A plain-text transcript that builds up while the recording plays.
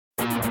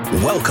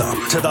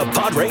Welcome to the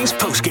Padres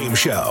Postgame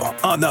Show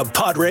on the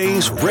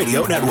Padres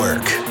Radio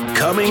Network.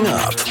 Coming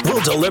up,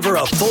 we'll deliver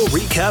a full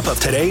recap of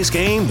today's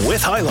game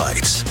with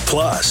highlights.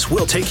 Plus,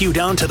 we'll take you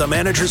down to the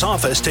manager's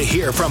office to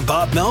hear from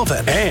Bob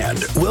Melvin.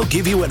 And we'll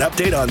give you an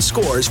update on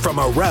scores from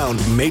around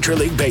Major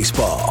League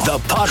Baseball. The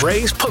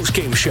Padres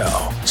Postgame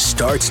Show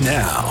starts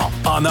now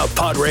on the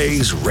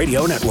Padres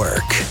Radio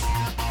Network.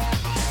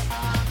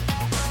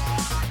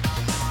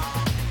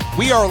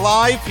 We are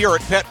live here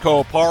at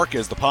Petco Park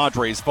as the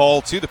Padres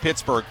fall to the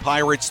Pittsburgh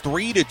Pirates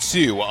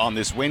 3-2 on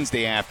this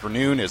Wednesday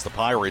afternoon as the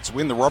Pirates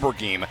win the rubber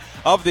game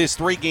of this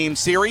three-game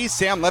series.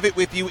 Sam Levitt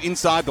with you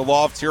inside the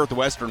loft here at the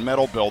Western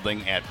Metal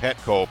Building at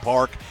Petco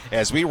Park.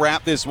 As we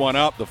wrap this one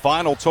up, the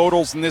final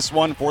totals in this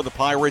one for the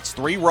Pirates: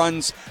 3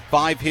 runs,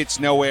 5 hits,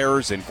 no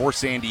errors, and for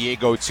San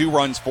Diego, 2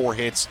 runs, 4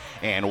 hits,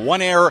 and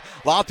 1 error.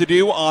 A lot to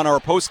do on our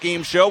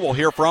post-game show. We'll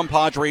hear from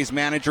Padres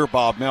manager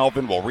Bob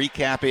Melvin. We'll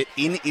recap it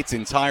in its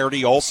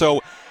entirety. Also,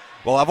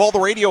 we'll have all the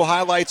radio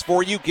highlights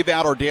for you, give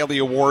out our daily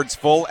awards,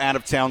 full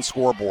out-of-town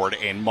scoreboard,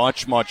 and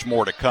much, much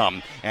more to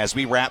come. As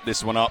we wrap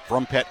this one up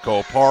from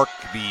Petco Park,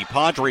 the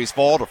Padres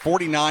fall to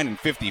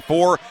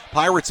 49-54.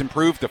 Pirates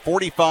improve to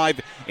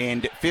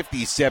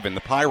 45-57.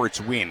 The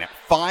Pirates win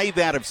 5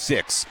 out of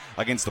 6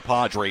 against the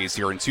Padres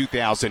here in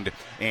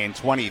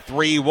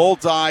 2023. We'll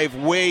dive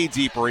way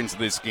deeper into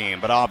this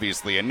game, but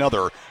obviously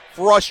another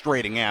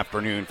frustrating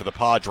afternoon for the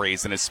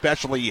Padres, and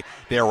especially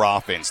their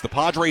offense. The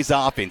Padres'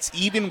 offense,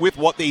 even with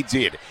what they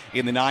did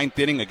in the 9th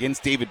inning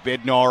against David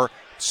Bednar,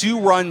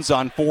 2 runs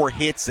on 4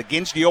 hits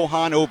against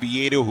Johan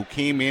Oviedo, who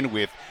came in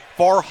with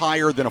far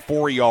higher than a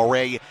 4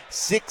 ERA,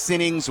 6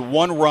 innings,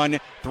 1 run,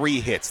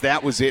 3 hits.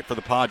 That was it for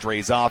the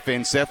Padres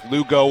offense. Seth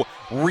Lugo,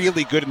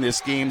 really good in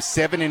this game.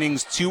 7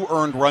 innings, 2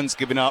 earned runs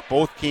given up.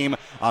 Both came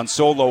on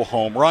solo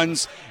home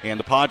runs. And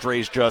the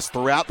Padres just,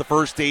 throughout the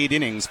first 8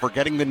 innings,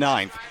 forgetting the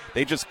 9th,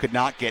 they just could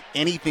not get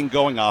anything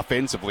going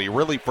offensively,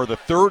 really, for the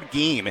 3rd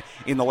game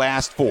in the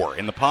last 4.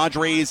 And the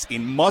Padres,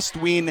 in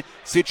must-win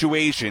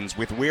situations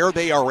with where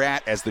they are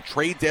at as the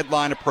trade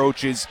deadline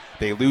approaches,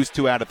 they lose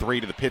 2 out of 3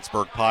 to the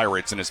Pittsburgh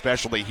Pirates. And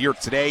especially here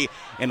today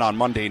and on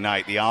Monday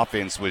night, the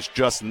offense was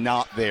just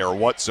not there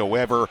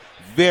whatsoever.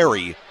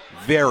 Very,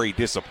 very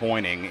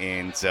disappointing.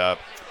 And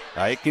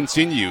it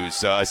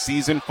continues. A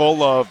season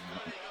full of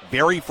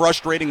very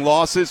frustrating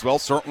losses. Well,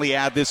 certainly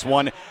add this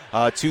one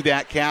to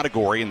that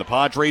category. And the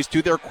Padres,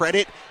 to their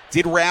credit,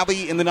 did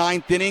rally in the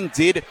 9th inning,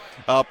 did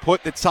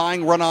put the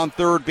tying run on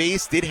third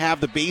base, did have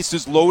the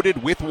bases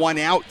loaded with 1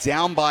 out,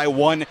 down by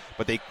 1,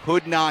 but they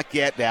could not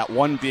get that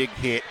one big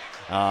hit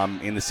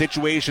in the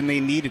situation they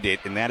needed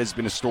it, and that has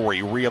been a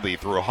story really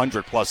through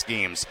 100-plus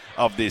games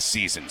of this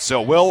season.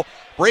 So we'll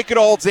break it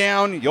all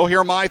down. You'll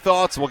hear my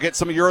thoughts. We'll get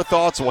some of your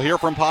thoughts. We'll hear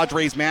from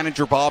Padres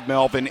manager Bob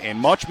Melvin, and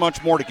much,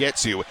 much more to get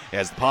to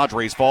as the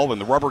Padres fall in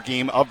the rubber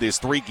game of this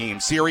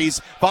 3-game series.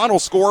 Final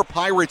score,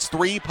 Pirates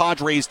 3,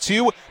 Padres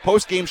 2.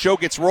 Post-game show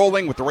gets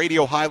rolling with the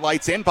radio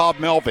highlights and Bob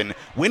Melvin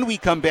when we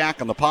come back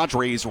on the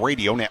Padres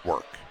Radio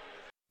Network.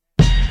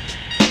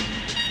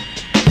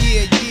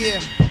 Yeah.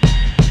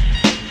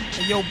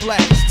 Hey, yo,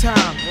 Black, it's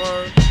time,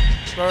 word.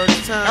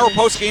 Our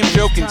post-game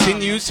show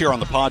continues here on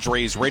the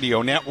Padres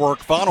Radio Network.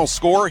 Final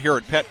score here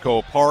at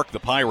Petco Park,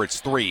 the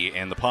Pirates 3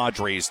 and the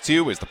Padres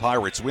 2 as the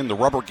Pirates win the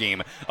rubber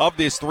game of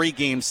this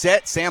 3-game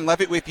set. Sam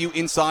Levitt with you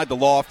inside the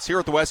lofts here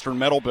at the Western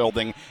Metal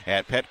Building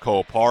at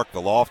Petco Park. The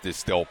loft is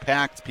still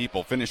packed,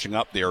 people finishing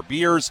up their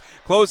beers,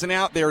 closing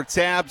out their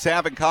tabs,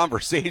 having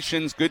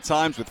conversations, good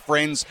times with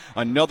friends.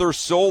 Another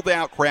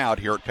sold-out crowd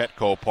here at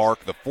Petco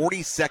Park, the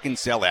 42nd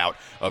sellout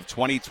of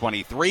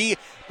 2023.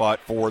 But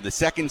for the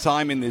second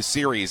time in this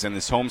series and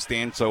this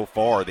homestand so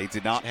far, they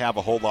did not have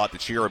a whole lot to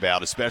cheer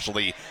about,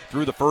 especially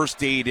through the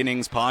first 8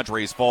 innings.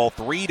 Padres fall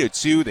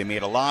 3-2. They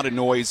made a lot of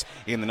noise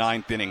in the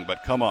 9th inning,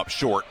 but come up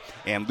short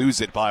and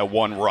lose it by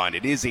 1 run.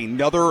 It is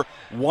another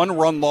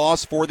 1-run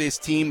loss for this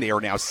team. They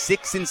are now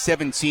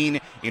 6-17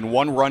 in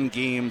 1-run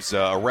games,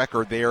 a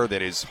record there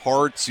that is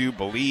hard to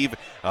believe.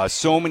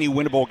 So many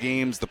winnable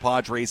games the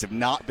Padres have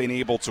not been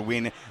able to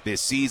win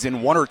this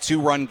season. 1 or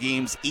 2-run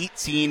games,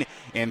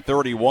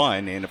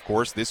 18-31. And, of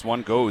course, this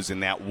one goes in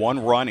that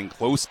 1-run and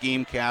close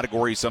game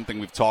category, something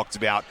we've talked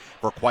about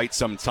for quite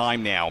some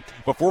time now.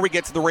 Before we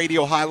get to the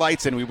radio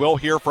highlights, and we will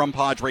hear from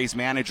Padres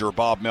manager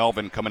Bob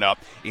Melvin coming up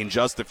in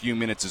just a few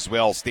minutes as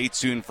well. Stay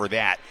tuned for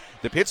that.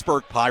 The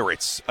Pittsburgh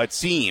Pirates, a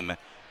team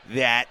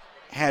that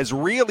has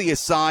really,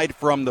 aside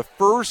from the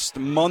first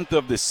month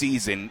of the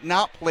season,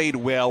 not played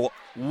well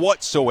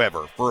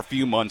whatsoever for a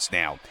few months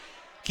now.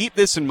 Keep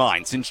this in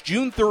mind. Since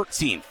June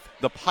 13th,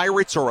 the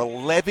Pirates are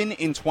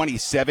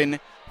 11-27.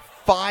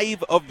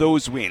 5 of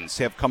those wins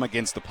have come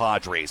against the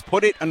Padres.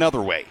 Put it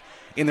another way,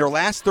 in their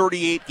last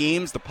 38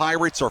 games, the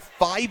Pirates are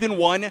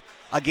 5-1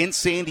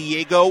 against San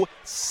Diego,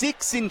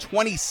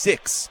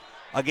 6-26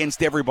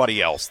 against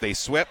everybody else. They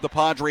swept the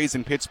Padres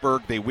in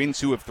Pittsburgh. They win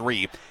 2 of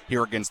 3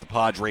 here against the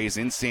Padres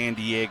in San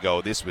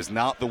Diego. This was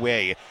not the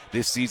way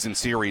this season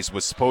series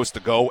was supposed to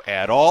go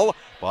at all,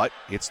 but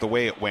it's the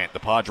way it went. The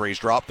Padres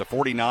dropped to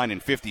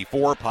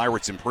 49-54.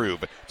 Pirates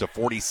improve to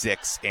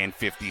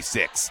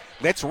 46-56.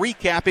 Let's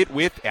recap it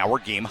with our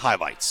game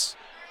highlights.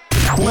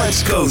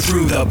 Let's go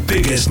through the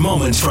biggest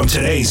moments from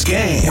today's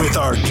game with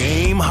our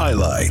game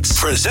highlights.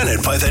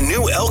 Presented by the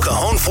new El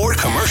Cajon Ford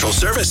Commercial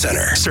Service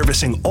Center.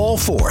 Servicing all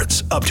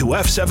Fords up to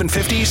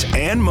F-750s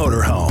and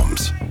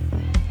motorhomes.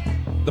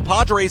 The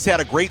Padres had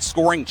a great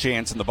scoring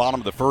chance in the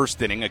bottom of the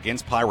first inning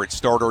against Pirates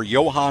starter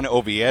Johan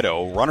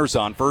Oviedo. Runners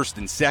on first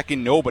and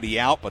second, nobody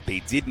out, but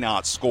they did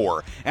not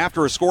score.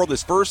 After a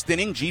scoreless first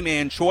inning,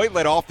 Ji-Man Choi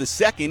led off the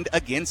second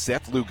against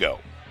Seth Lugo.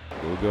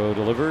 Lugo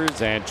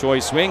delivers, and Choi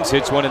swings,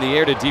 hits one in the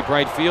air to deep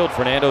right field.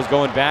 Fernando's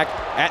going back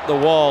at the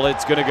wall.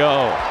 It's going to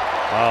go.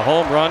 A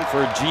home run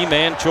for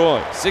Ji-Man Choi,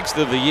 6th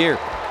of the year.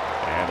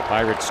 And the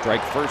Pirates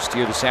strike first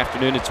here this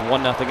afternoon. It's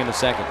 1-0 in the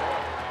second.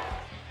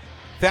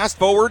 Fast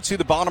forward to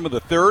the bottom of the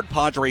third.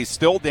 Padres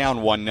still down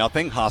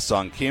 1-0.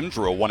 Ha-Sung Kim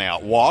drew a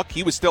one-out walk.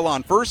 He was still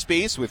on first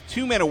base with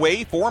 2 men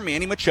away for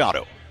Manny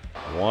Machado.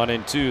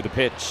 1-2 the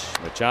pitch.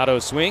 Machado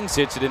swings,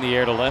 hits it in the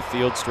air to left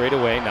field straight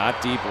away,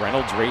 not deep.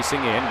 Reynolds racing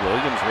in,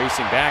 Williams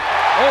racing back.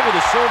 Over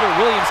the shoulder,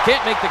 Williams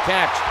can't make the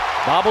catch.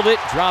 Bobbled it,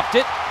 dropped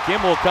it.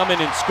 Kim will come in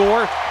and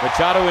score.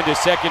 Machado into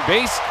second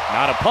base.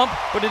 Not a pump,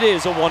 but it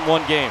is a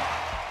 1-1 game.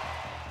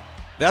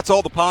 That's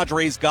all the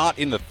Padres got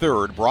in the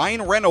third.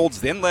 Brian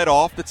Reynolds then led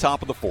off the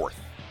top of the fourth.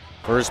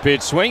 First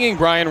pitch swinging,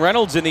 Brian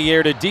Reynolds in the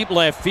air to deep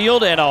left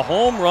field, and a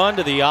home run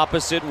to the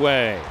opposite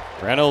way.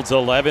 Reynolds'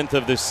 11th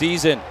of the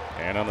season.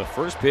 And on the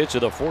first pitch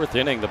of the fourth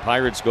inning, the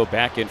Pirates go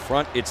back in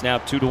front. It's now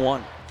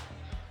 2-1.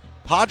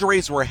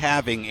 Padres were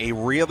having a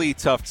really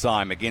tough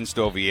time against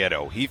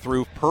Oviedo. He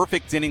threw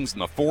perfect innings in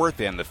the fourth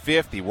and the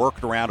fifth. He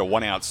worked around a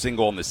one-out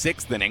single in the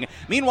sixth inning.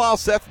 Meanwhile,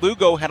 Seth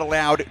Lugo had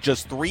allowed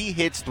just 3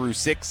 hits through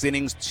 6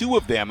 innings, 2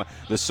 of them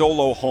the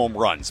solo home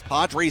runs.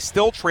 Padres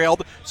still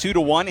trailed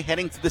 2-1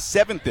 heading to the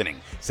 7th inning.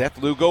 Seth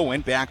Lugo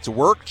went back to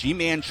work.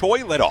 Ji-Man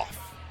Choi led off.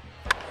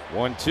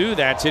 1-2,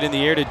 that's hit in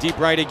the air to deep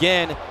right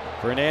again.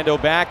 Fernando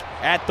back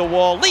at the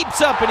wall,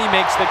 leaps up, and he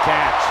makes the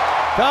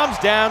catch. Comes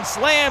down,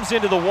 slams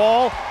into the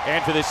wall,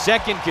 and for the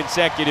second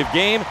consecutive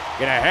game,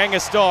 gonna hang a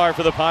star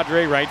for the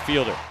Padre right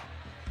fielder.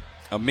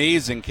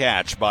 Amazing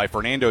catch by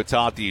Fernando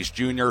Tatis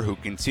Jr., who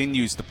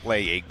continues to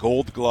play a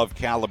Gold Glove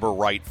caliber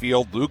right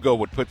field. Lugo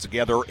would put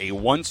together a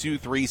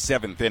 1-2-3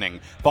 7th inning.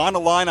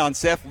 Final line on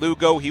Seth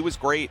Lugo, he was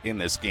great in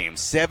this game.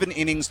 7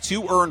 innings,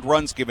 2 earned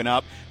runs given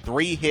up,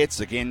 3 hits,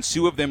 again,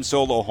 2 of them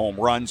solo home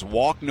runs,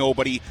 walked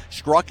nobody,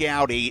 struck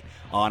out 8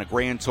 on a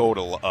grand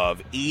total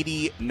of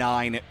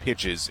 89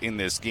 pitches in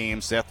this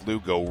game. Seth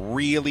Lugo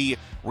really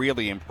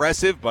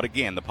impressive, but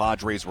again, the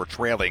Padres were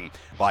trailing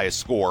by a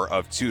score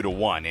of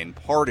 2-1. And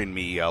pardon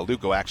me,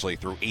 Lugo actually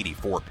threw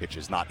 84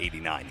 pitches, not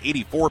 89.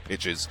 84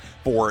 pitches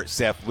for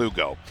Seth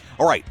Lugo.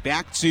 All right,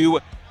 back to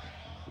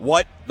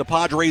what the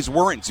Padres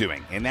weren't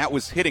doing, and that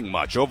was hitting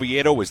much.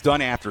 Oviedo was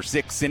done after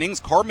 6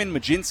 innings. Carmen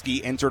Majinski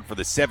entered for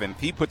the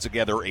 7th. He put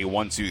together a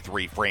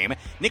 1-2-3 frame.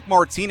 Nick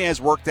Martinez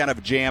worked out of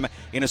a jam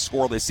in a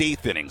scoreless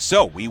 8th inning.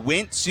 So we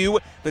went to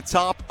the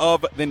top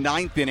of the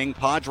 9th inning.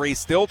 Padres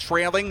still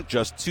trailing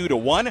just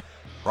 2-1.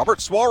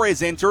 Robert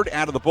Suarez entered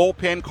out of the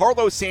bullpen.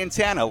 Carlos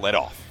Santana led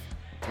off.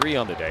 3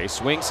 on the day.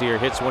 Swings here,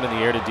 hits one in the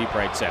air to deep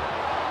right center.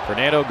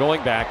 Fernando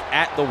going back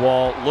at the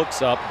wall,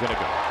 looks up, gonna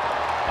go.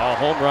 A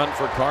home run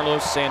for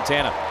Carlos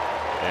Santana.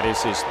 That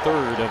is his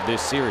 3rd of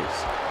this series.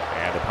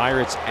 And the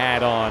Pirates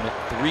add on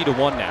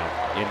 3-1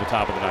 now in the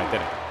top of the 9th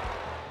inning.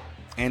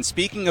 And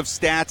speaking of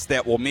stats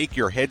that will make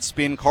your head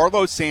spin,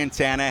 Carlos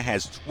Santana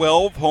has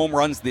 12 home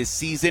runs this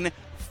season.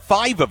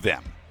 5 of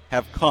them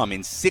have come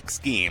in 6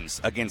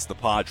 games against the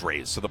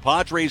Padres. So the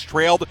Padres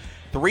trailed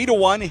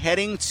 3-1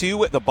 heading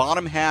to the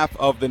bottom half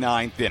of the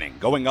 9th inning.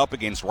 Going up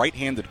against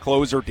right-handed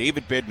closer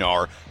David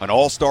Bednar, an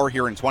all-star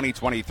here in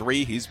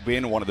 2023. He's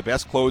been one of the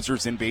best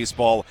closers in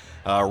baseball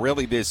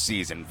really this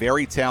season.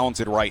 Very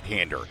talented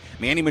right-hander.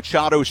 Manny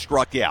Machado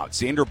struck out.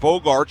 Xander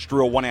Bogaerts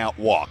drew a one-out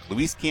walk.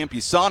 Luis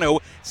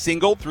Campusano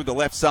singled through the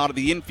left side of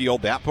the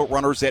infield. That put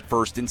runners at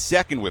first and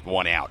second with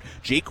 1 out.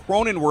 Jake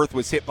Cronenworth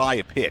was hit by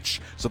a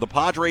pitch. So the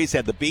Padres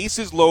had the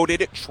bases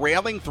loaded,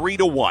 trailing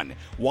 3-1.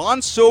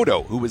 Juan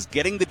Soto, who was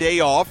getting the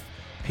day off,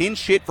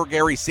 pinch hit for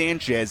Gary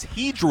Sanchez.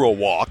 He drew a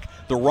walk.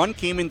 The run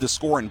came in to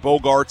score in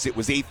Bogaerts. It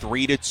was a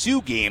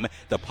 3-2 game.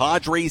 The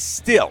Padres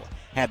still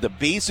had the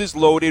bases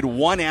loaded,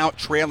 1 out,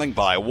 trailing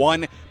by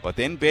 1. But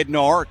then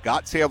Bednar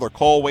got Taylor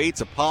Colway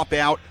to pop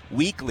out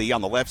weakly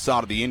on the left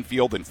side of the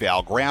infield and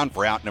foul ground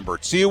for out number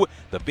 2.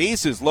 The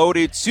bases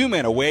loaded, 2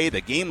 men away. The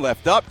game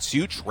left up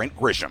to Trent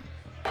Grisham.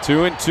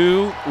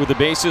 2-2 with the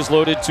bases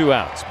loaded, 2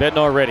 outs.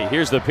 Bednar ready.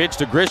 Here's the pitch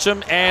to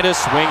Grisham, and a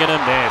swing and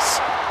a miss.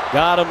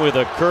 Got him with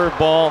a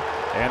curveball,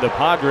 and the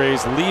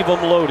Padres leave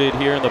them loaded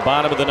here in the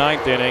bottom of the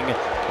 9th inning.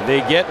 They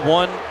get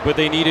 1, but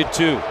they needed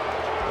 2.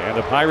 And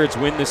the Pirates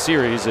win the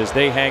series as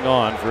they hang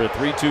on for a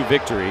 3-2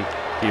 victory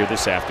here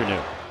this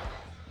afternoon.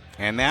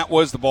 And that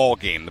was the ball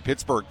game. The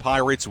Pittsburgh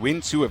Pirates win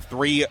 2 of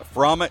 3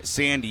 from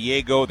San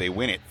Diego. They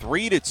win it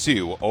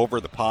 3-2 over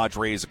the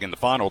Padres. Again, the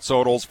final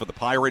totals for the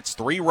Pirates: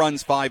 3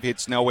 runs, 5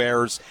 hits, no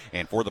errors.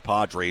 And for the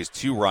Padres,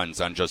 2 runs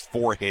on just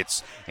 4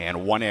 hits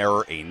and 1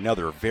 error.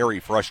 Another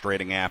very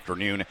frustrating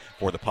afternoon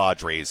for the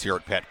Padres here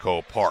at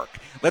Petco Park.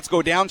 Let's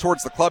go down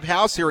towards the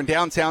clubhouse here in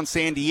downtown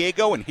San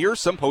Diego and hear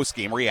some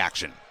post-game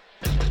reaction.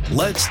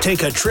 Let's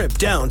take a trip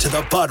down to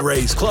the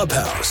Padres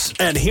clubhouse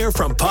and hear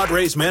from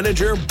Padres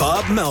manager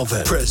Bob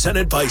Melvin.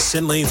 Presented by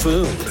Sinley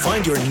Food.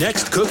 Find your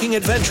next cooking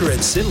adventure at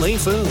Sinley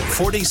Food,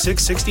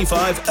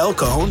 4665 El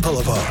Cajon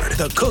Boulevard,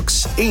 the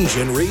cook's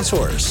Asian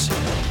resource.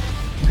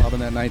 Bob, in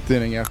that ninth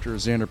inning, after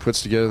Xander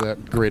puts together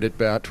that great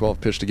at-bat, 12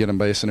 pitch to get him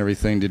base and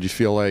everything, did you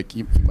feel like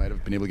you might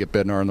have been able to get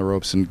Bednar on the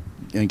ropes and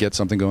get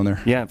something going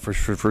there? Yeah, for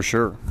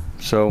sure.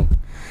 So,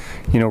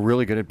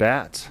 really good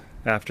at-bats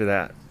after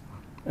that.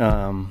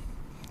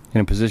 In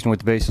a position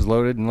with the bases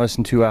loaded and less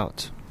than 2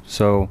 outs.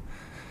 So,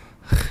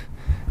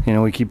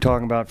 we keep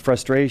talking about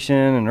frustration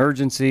and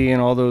urgency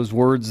and all those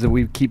words that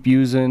we keep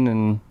using,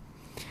 and,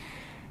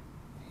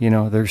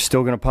 they're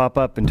still going to pop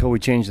up until we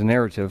change the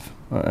narrative,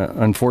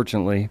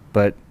 unfortunately.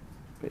 But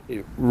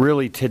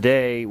really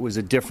today was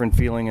a different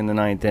feeling in the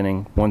ninth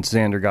inning once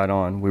Xander got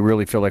on. We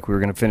really feel like we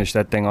were going to finish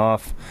that thing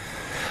off.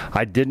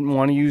 I didn't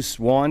want to use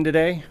Swan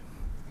today.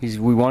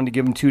 We wanted to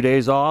give him 2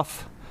 days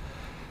off.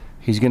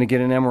 He's going to get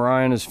an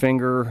MRI on his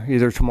finger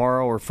either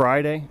tomorrow or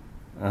Friday.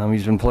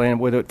 He's been playing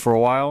with it for a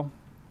while.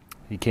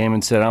 He came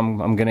and said, I'm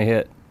going to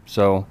hit.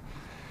 So,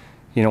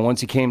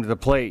 once he came to the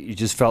plate, you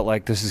just felt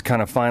like this is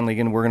kind of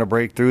finally we're going to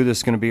break through. This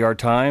is going to be our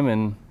time,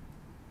 and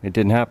it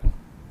didn't happen.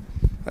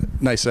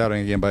 Nice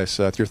outing again by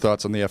Seth. Your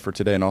thoughts on the effort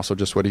today and also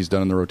just what he's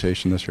done in the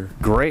rotation this year?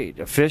 Great.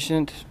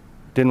 Efficient.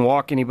 Didn't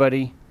walk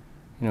anybody.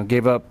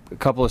 Gave up a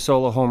couple of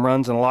solo home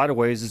runs. In a lot of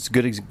ways, it's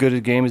as good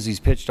a game as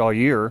he's pitched all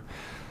year.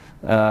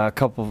 A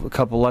couple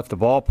left the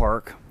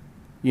ballpark,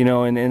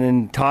 and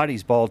then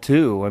Toddy's ball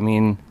too. I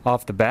mean,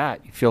 off the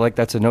bat, you feel like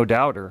that's a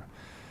no-doubter.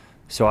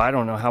 So I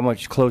don't know how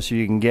much closer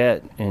you can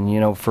get.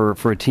 And,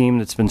 for a team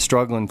that's been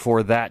struggling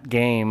for that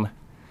game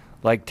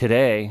like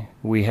today,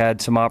 we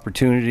had some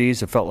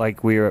opportunities. It felt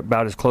like we were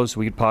about as close as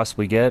we could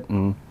possibly get,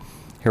 and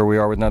here we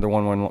are with another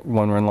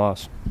one-run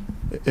loss.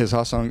 Is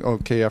Hassan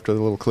okay after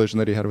the little collision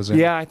that he had with Xander?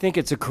 Yeah, I think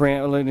it's a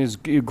cramp in his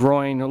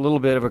groin, a little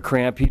bit of a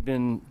cramp. He'd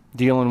been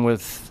dealing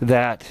with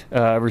that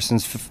ever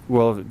since,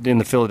 in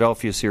the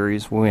Philadelphia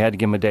series when we had to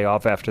give him a day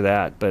off after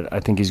that. But I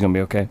think he's going to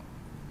be okay.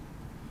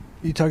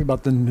 You talk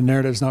about the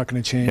narrative's not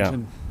going to change. Yeah.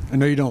 And I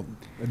know you don't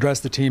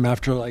address the team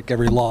after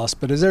every loss,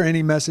 but is there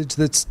any message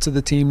that's to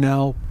the team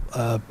now,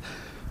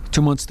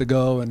 2 months to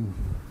go, and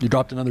you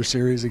dropped another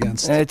series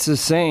against? It's the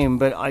same,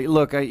 but you're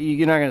not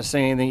going to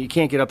say anything. You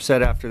can't get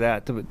upset after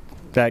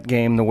that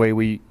game the way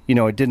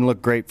it didn't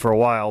look great for a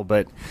while,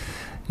 but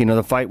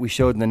the fight we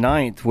showed in the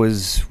ninth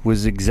was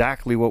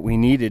exactly what we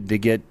needed to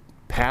get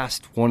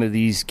past one of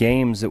these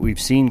games that we've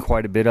seen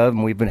quite a bit of,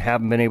 and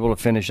haven't been able to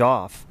finish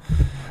off.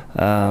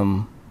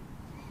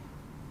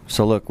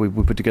 So look, we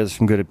put together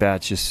some good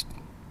at-bats, just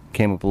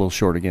came up a little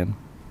short again.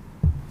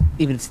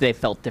 Even today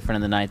felt different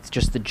in the ninth.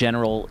 Just the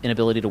general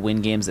inability to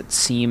win games that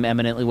seem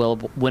eminently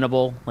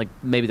winnable, like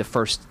maybe the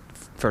first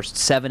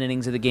 7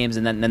 innings of the games,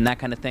 and then that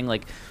kind of thing.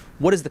 Like,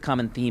 what is the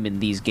common theme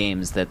in these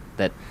games that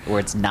where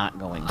it's not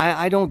going?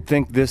 I don't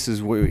think this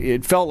is.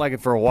 It felt like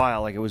it for a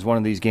while, like it was one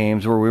of these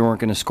games where we weren't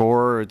going to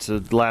score. It's the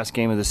last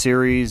game of the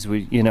series.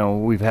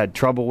 We've had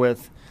trouble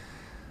with.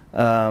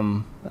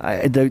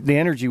 The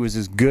energy was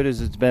as good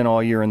as it's been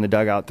all year in the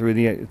dugout through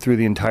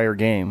the entire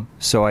game.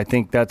 So I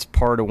think that's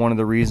part of one of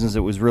the reasons it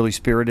was really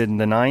spirited in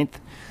the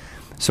ninth.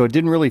 So it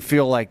didn't really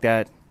feel like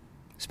that,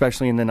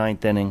 especially in the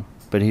ninth inning.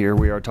 But here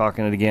we are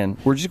talking it again.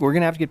 We're going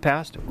to have to get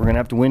past it. We're going to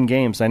have to win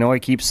games. I know I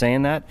keep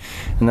saying that,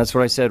 and that's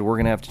what I said. We're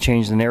going to have to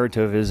change the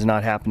narrative. It has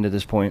not happened to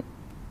this point.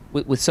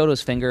 With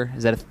Soto's finger,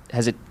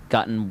 has it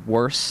gotten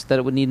worse that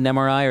it would need an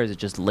MRI, or has it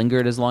just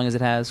lingered as long as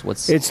it has?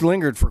 It's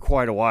lingered for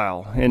quite a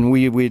while, and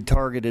we had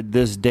targeted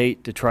this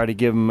date to try to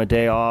give him a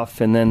day off,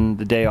 and then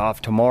the day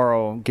off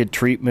tomorrow, get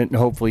treatment, and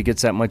hopefully he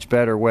gets that much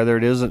better. Whether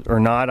it is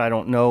or not, I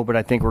don't know, but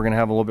I think we're going to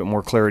have a little bit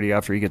more clarity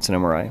after he gets an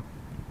MRI.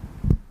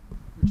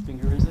 Which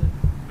finger is it?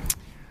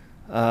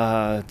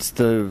 It's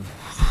the...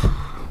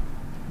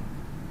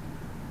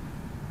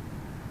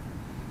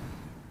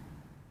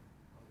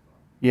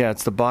 Yeah,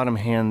 it's the bottom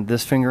hand,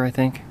 this finger, I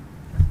think.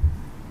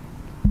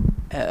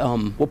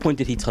 What point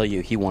did he tell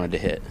you he wanted to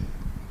hit?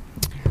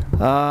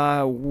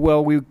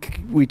 Well,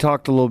 we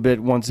talked a little bit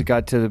once it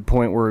got to the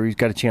point where he's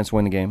got a chance to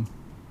win the game.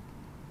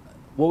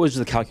 What was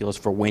the calculus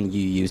for when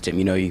you used him?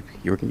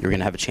 You're going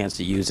to have a chance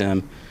to use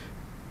him.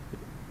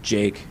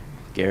 Jake,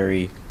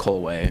 Gary,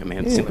 Colway. I mean,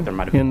 it seemed like there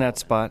might have been... In that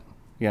spot,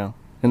 yeah.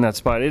 In that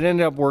spot. It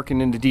ended up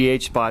working in the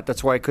DH spot.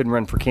 That's why I couldn't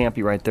run for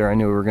Campy right there. I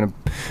knew we were going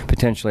to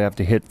potentially have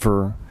to hit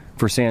for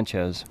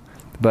Sanchez.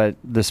 But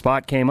the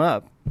spot came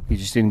up. He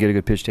just didn't get a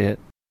good pitch to hit.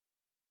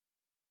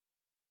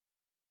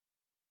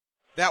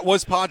 That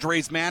was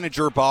Padres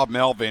manager Bob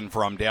Melvin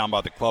from down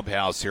by the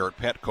clubhouse here at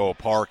Petco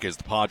Park as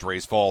the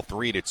Padres fall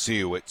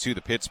 3-2 to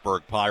the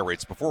Pittsburgh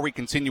Pirates. Before we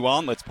continue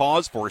on, let's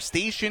pause for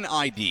station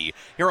ID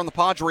here on the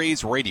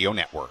Padres Radio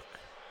Network.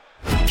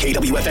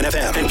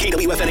 KWFN-FM and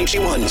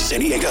KWFN-HD1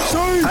 San Diego.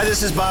 Hi,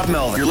 this is Bob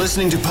Melvin. You're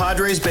listening to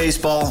Padres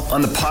Baseball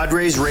on the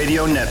Padres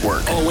Radio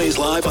Network. Always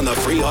live on the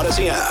free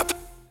Odyssey app.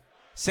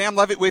 Sam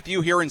Levitt with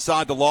you here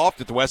inside the loft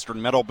at the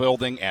Western Metal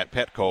Building at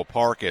Petco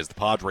Park as the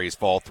Padres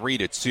fall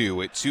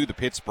 3-2 to the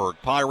Pittsburgh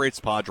Pirates.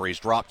 Padres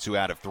drop 2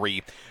 out of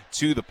 3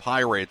 to the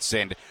Pirates.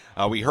 And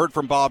we heard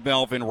from Bob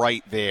Melvin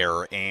right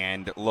there.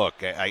 And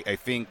look, I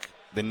think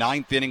the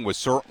ninth inning was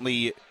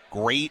certainly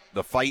great.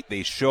 The fight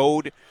they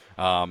showed,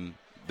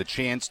 the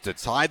chance to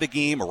tie the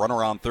game, a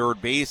runner on third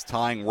base,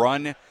 tying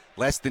run,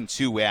 less than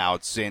 2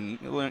 outs. And,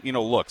 you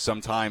know, look,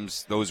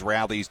 sometimes those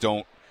rallies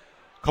don't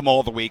come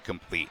all the way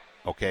complete.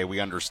 Okay, we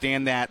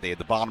understand that. They had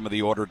the bottom of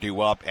the order due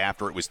up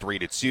after it was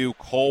 3-2.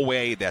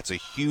 Colway, that's a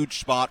huge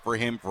spot for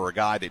him for a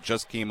guy that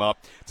just came up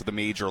to the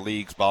major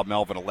leagues. Bob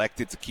Melvin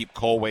elected to keep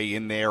Colway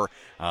in there.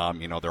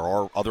 You know, there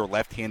are other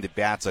left-handed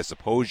bats I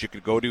suppose you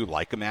could go to,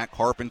 like a Matt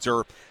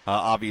Carpenter,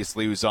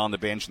 obviously, who's on the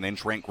bench. And then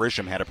Trent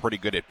Grisham had a pretty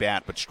good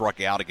at-bat, but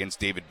struck out against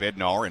David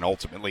Bednar. And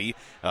ultimately,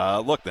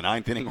 look, the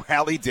ninth inning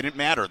rally didn't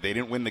matter. They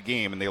didn't win the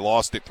game, and they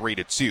lost it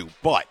 3-2.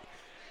 But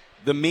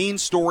the main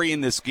story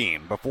in this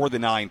game before the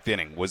ninth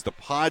inning was the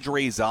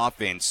Padres'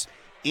 offense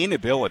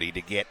inability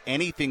to get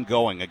anything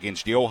going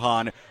against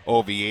Johan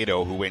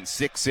Oviedo, who went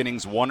 6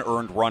 innings, 1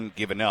 earned run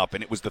given up.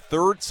 And it was the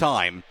third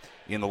time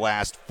in the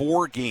last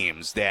 4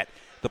 games that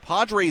the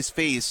Padres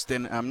faced,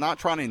 and I'm not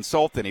trying to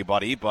insult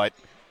anybody, but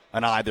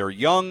an either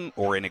young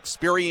or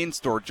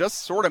inexperienced or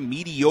just sort of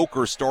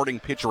mediocre starting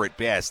pitcher at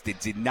best.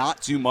 It did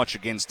not do much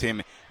against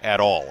him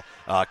at all.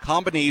 A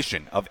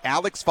combination of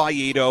Alex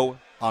Vallejo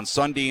on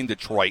Sunday in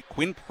Detroit,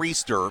 Quinn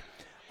Priester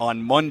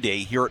on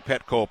Monday here at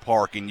Petco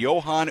Park, and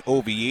Johan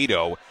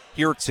Oviedo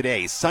here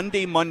today.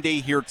 Sunday,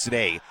 Monday here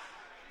today.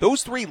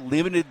 Those 3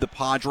 limited the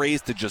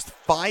Padres to just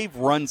 5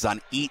 runs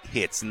on 8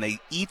 hits, and they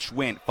each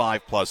went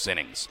 5+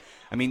 innings.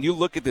 I mean, you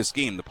look at this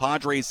game, the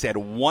Padres had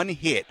 1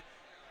 hit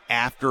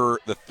after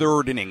the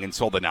 3rd inning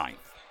until the 9th.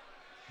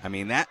 I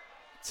mean, that,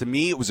 to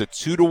me, it was a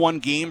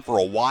 2-1 game for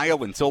a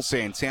while until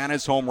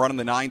Santana's home run in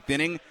the 9th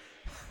inning.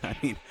 I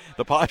mean,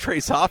 the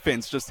Padres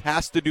offense just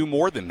has to do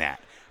more than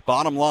that.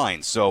 Bottom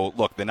line. So,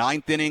 look, the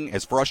 9th inning,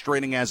 as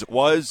frustrating as it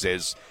was,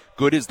 as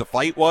good as the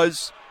fight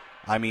was,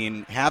 I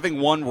mean, having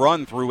 1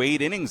 run through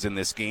 8 innings in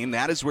this game,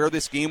 that is where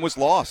this game was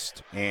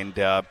lost. And,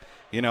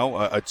 you know,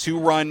 a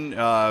two-run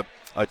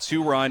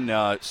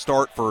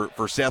start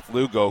for Seth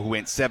Lugo, who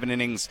went 7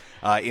 innings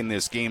in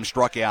this game,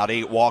 struck out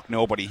 8, walked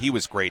nobody. He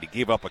was great. He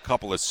gave up a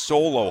couple of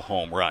solo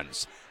home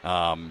runs.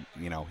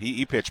 You know,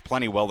 he pitched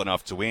plenty well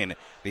enough to win.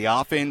 The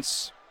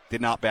offense did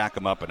not back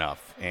him up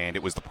enough, and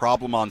it was the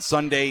problem on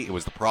Sunday, it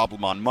was the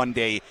problem on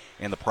Monday,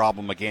 and the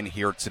problem again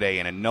here today.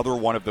 And another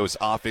one of those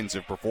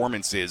offensive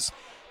performances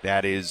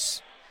that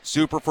is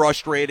super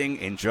frustrating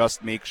and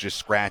just makes you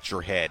scratch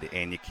your head,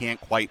 and you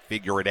can't quite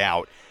figure it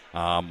out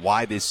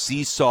why this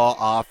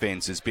seesaw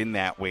offense has been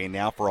that way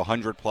now for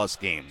 100+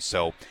 games.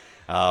 So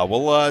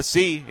we'll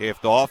see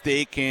if the off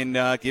day can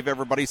give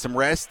everybody some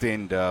rest,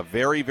 and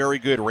very, very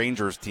good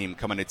Rangers team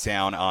coming to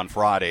town on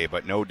Friday.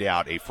 But no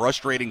doubt a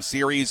frustrating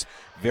series,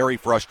 very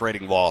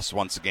frustrating loss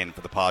once again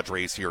for the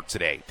Padres here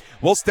today.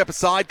 We'll step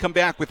aside, come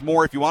back with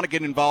more. If you want to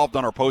get involved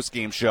on our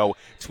postgame show,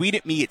 tweet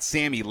at me at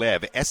Sammy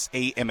Lev,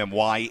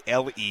 SAMMYLEV.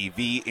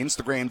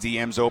 Instagram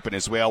DMs open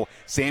as well.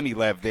 Sammy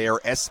Lev there,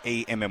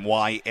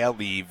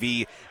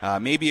 SAMMYLEV.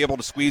 May be able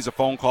to squeeze a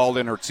phone call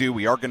in or two.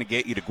 We are going to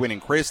get you to Gwynn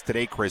and Chris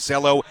today. Chris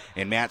Ello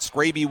and Matt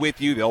Scraby with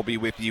you. They'll be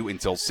with you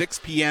until 6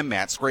 p.m.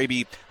 Matt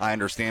Scraby, I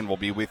understand, will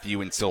be with you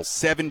until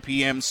 7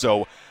 p.m.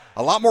 So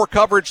a lot more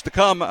coverage to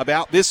come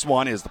about this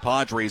one as the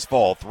Padres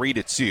fall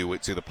 3-2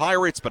 to the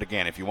Pirates. But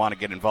again, if you want to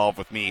get involved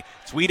with me,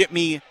 tweet at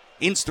me,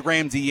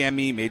 Instagram DM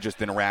me, may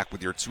just interact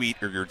with your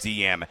tweet or your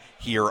DM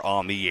here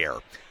on the air.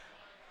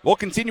 We'll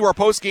continue our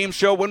post-game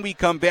show when we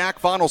come back.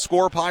 Final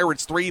score,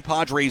 Pirates 3,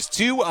 Padres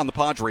 2 on the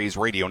Padres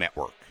Radio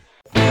Network.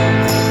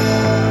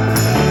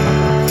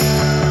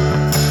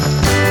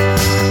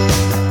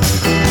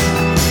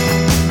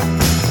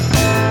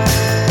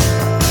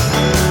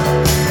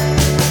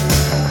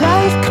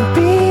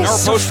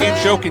 Our post-game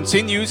show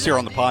continues here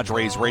on the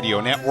Padres Radio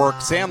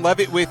Network. Sam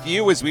Levitt with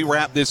you as we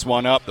wrap this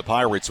one up. The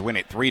Pirates win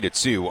it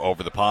 3-2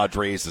 over the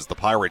Padres as the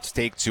Pirates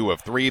take 2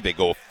 of 3. They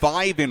go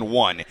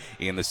 5-1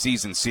 in the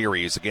season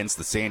series against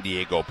the San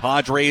Diego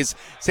Padres.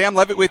 Sam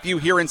Levitt with you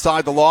here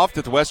inside the loft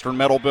at the Western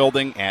Metal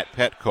Building at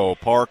Petco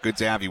Park. Good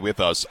to have you with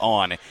us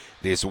on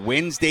this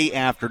Wednesday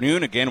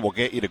afternoon. Again, we'll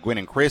get you to Gwynn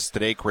and Chris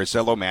today. Chris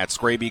Ello, Matt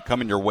Scraby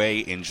coming your way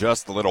in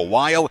just a little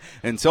while.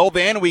 Until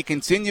then, we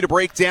continue to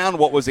break down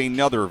what was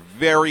another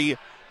very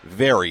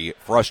very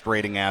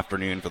frustrating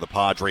afternoon for the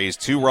Padres.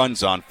 2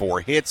 runs on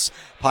 4 hits.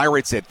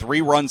 Pirates had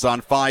 3 runs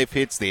on 5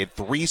 hits. They had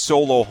 3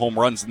 solo home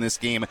runs in this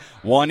game.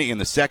 1 in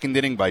the second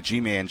inning by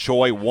Ji-Man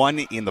Choi, 1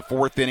 in the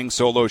 4th inning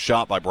solo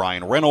shot by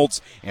Brian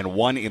Reynolds, and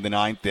 1 in the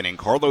 9th inning.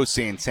 Carlos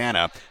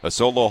Santana, a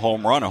solo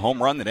home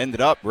run that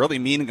ended up really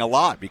meaning a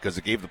lot because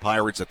it gave the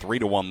Pirates a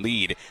 3-1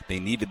 lead. They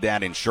needed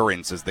that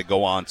insurance as they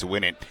go on to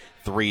win it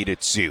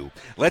 3-2.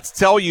 Let's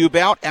tell you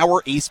about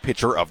our ace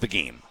pitcher of the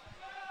game.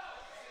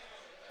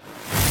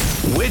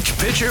 Which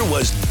pitcher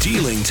was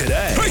dealing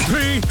today?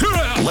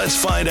 Let's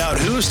find out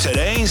who's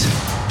today's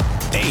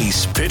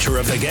ace pitcher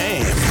of the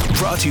game.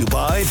 Brought to you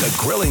by The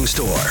Grilling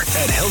Store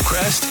at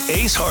Hillcrest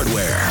Ace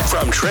Hardware.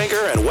 From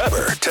Traeger and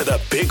Weber to the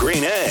Big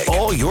Green Egg,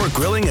 all your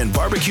grilling and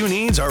barbecue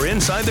needs are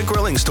inside The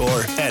Grilling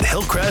Store at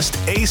Hillcrest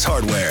Ace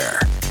Hardware.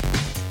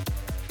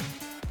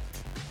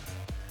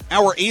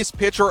 Our ace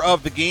pitcher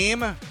of the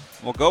game,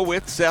 we'll go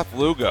with Seth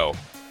Lugo.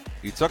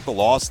 He took the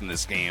loss in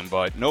this game,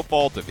 but no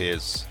fault of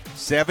his.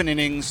 7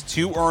 innings,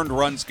 2 earned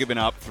runs given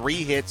up, 3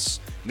 hits,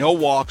 no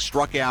walks,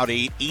 struck out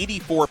 8,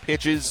 84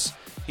 pitches.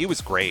 He was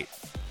great.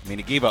 I mean,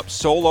 he gave up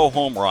solo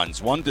home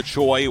runs, 1 to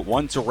Choi,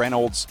 1 to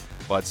Reynolds,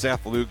 but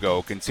Seth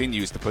Lugo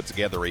continues to put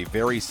together a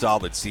very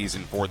solid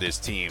season for this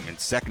team. And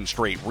second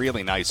straight,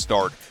 really nice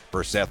start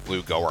for Seth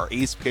Lugo, our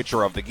ace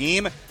pitcher of the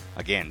game.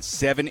 Again,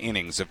 7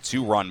 innings of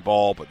 2-run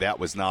ball, but that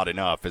was not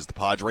enough as the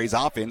Padres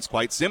offense,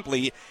 quite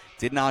simply,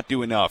 did not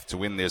do enough to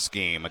win this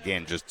game.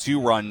 Again, just 2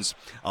 runs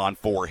on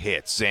 4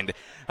 hits. And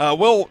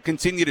we'll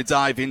continue to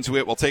dive into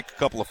it. We'll take a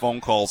couple of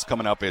phone calls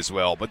coming up as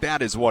well. But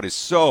that is what is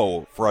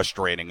so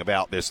frustrating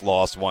about this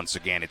loss once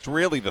again. It's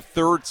really the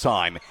 3rd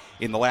time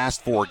in the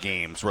last 4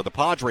 games where the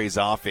Padres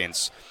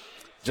offense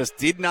just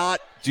did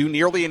not do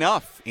nearly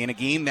enough in a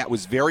game that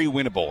was very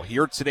winnable.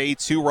 Here today,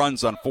 2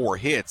 runs on 4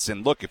 hits.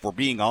 And look, if we're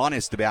being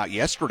honest about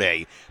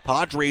yesterday,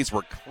 Padres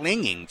were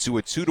clinging to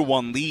a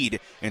 2-1 lead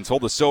until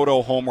the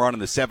Soto home run in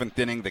the 7th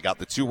inning. They got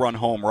the 2-run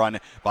home run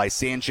by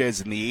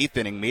Sanchez in the 8th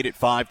inning, made it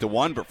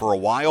 5-1. But for a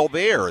while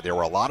there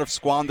were a lot of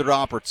squandered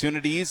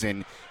opportunities,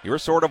 and you're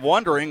sort of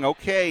wondering,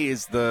 okay,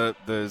 is the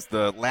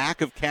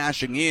lack of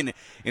cashing in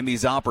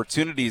these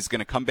opportunities going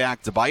to come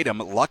back to bite them?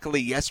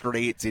 Luckily,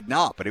 yesterday it did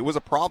not, but it was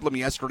a problem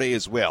yesterday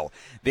as well.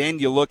 Then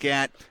you look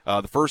at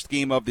the first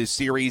game of this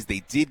series.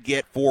 They did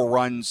get 4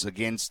 runs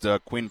against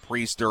Quinn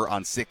Priester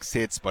on 6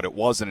 hits, but it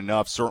wasn't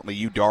enough. Certainly,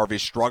 Yu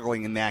Darvish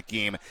struggling in that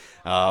game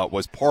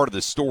was part of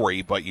the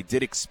story, but you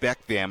did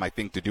expect them, I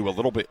think, to do a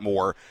little bit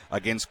more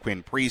against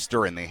Quinn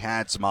Priester, and they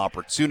had some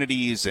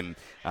opportunities. And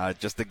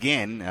just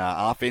again,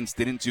 offense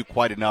didn't do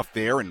quite enough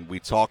there, and we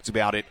talked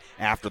about it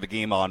after the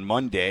game on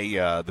Monday.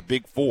 The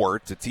big 4,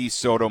 Tatis,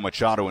 Soto,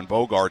 Machado, and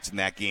Bogarts in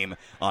that game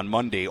on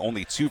Monday,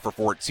 only 2 for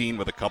 14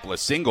 with a couple of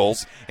singles.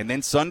 And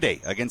then Sunday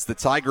against the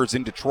Tigers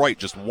in Detroit,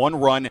 just 1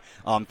 run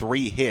on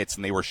 3 hits,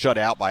 and they were shut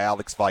out by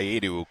Alex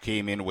Vallejo, who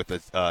came in with a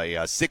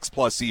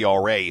 6+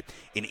 ERA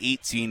in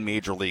 18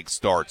 major league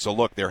starts. So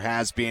look, there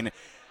has been,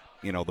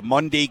 the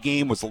Monday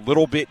game was a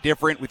little bit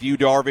different with Yu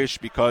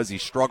Darvish because he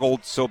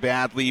struggled so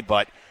badly,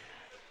 but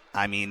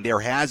I mean,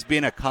 there has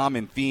been a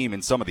common theme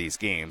in some of these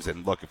games.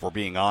 And look, if we're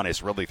being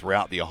honest, really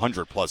throughout the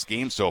 100+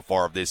 games so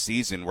far of this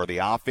season, where the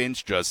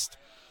offense just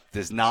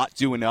does not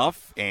do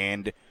enough,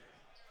 and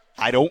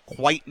I don't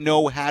quite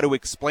know how to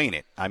explain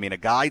it. I mean, a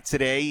guy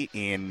today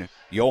in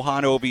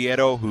Johan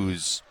Oviedo,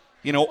 who's,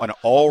 an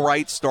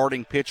all-right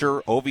starting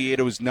pitcher.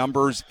 Oviedo's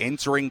numbers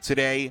entering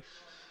today.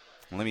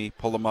 Let me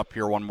pull them up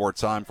here one more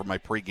time for my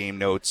pregame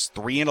notes.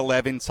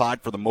 3-11,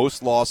 tied for the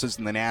most losses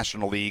in the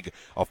National League.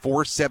 A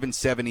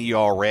 4.77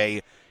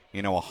 ERA.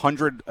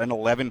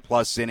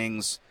 111+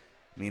 innings.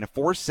 I mean, a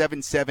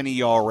 4.77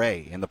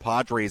 ERA, and the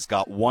Padres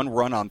got 1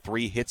 run on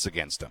 3 hits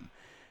against him.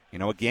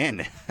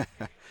 Again,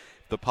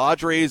 the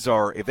Padres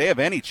are, if they have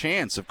any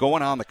chance of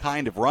going on the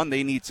kind of run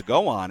they need to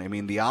go on, I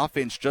mean, the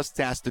offense just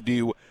has to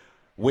do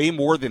way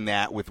more than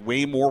that with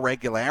way more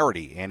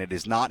regularity, and it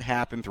has not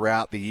happened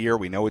throughout the year.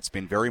 We know it's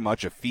been very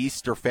much a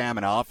feast or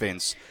famine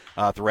offense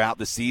throughout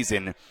the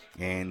season,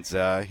 and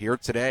here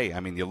today, I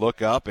mean, you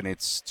look up and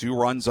it's 2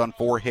 runs on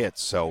 4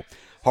 hits, so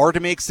hard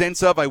to make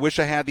sense of. I wish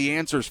I had the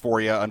answers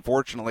for you.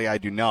 Unfortunately, I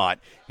do not.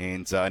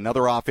 And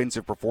another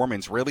offensive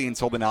performance really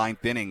until the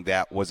 9th inning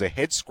that was a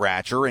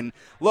head-scratcher. And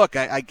look,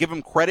 I give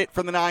him credit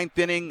for the 9th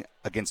inning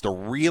against a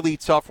really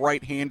tough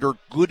right-hander,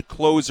 good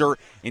closer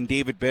in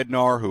David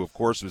Bednar, who, of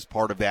course, was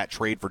part of that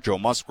trade for Joe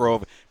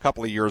Musgrove a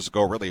couple of years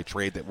ago. Really a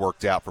trade that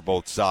worked out for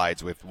both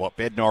sides with what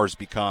Bednar's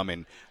become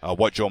and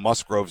what Joe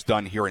Musgrove's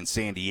done here in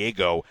San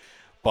Diego.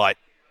 But,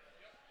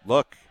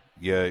 look,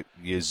 you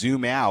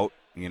zoom out.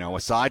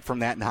 Aside from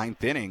that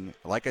 9th inning,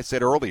 like I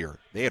said earlier,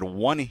 they had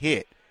 1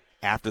 hit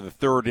after the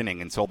 3rd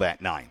inning until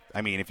that 9th.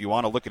 I mean, if you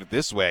want to look at it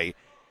this way,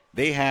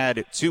 they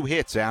had 2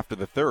 hits after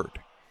the 3rd.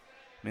 I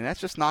mean, that's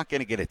just not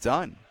going to get it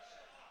done.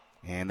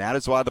 And that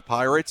is why the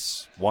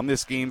Pirates won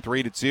this game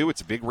 3-2.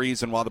 It's a big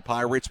reason why the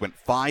Pirates went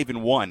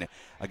 5-1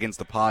 against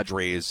the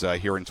Padres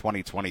here in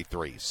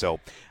 2023. So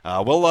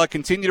we'll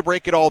continue to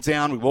break it all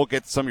down. We will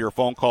get some of your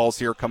phone calls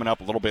here coming up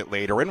a little bit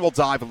later, and we'll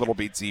dive a little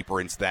bit deeper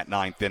into that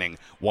ninth inning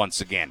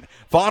once again.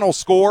 Final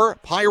score,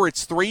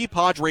 Pirates 3,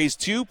 Padres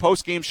 2.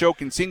 Postgame show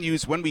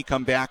continues when we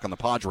come back on the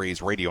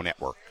Padres Radio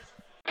Network.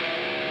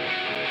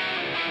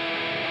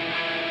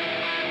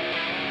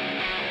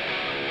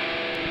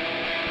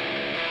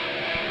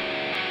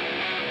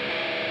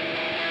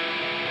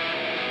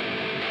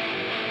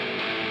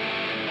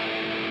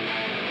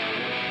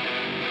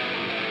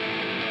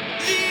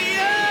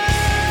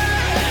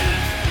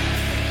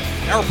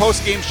 Our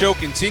post-game show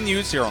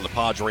continues here on the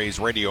Padres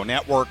Radio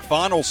Network.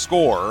 Final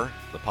score,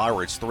 the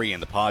Pirates 3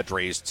 and the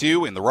Padres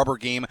 2 in the rubber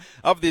game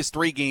of this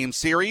three-game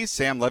series.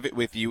 Sam Levitt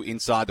with you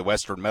inside the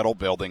Western Metal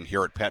Building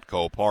here at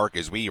Petco Park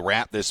as we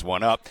wrap this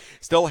one up.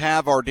 Still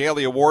have our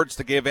daily awards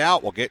to give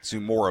out. We'll get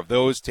to more of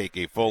those. Take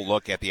a full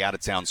look at the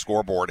out-of-town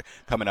scoreboard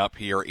coming up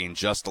here in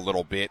just a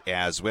little bit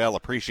as well.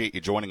 Appreciate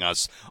you joining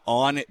us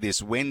on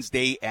this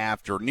Wednesday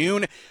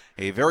afternoon.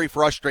 A very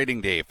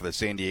frustrating day for the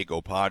San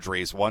Diego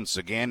Padres once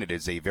again. It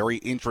is a very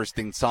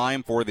interesting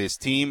time for this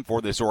team,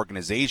 for this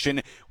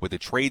organization, with the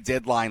trade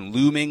deadline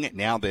looming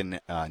now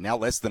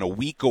less than a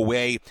week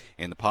away,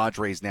 and the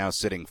Padres now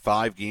sitting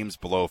 5 games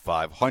below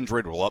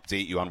 500. We'll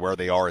update you on where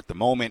they are at the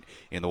moment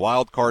in the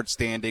wild card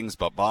standings,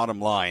 but bottom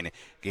line,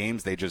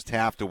 games they just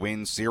have to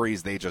win,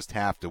 series they just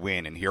have to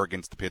win. And here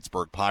against the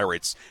Pittsburgh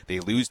Pirates, they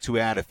lose 2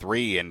 out of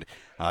 3, and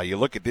you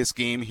look at this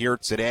game here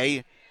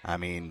today, I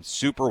mean,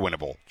 super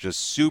winnable. Just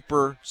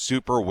super,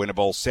 super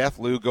winnable. Seth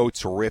Lugo,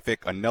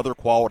 terrific. Another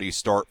quality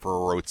start for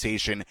a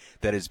rotation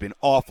that has been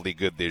awfully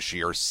good this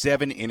year.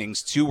 7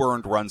 innings, 2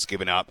 earned runs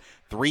given up,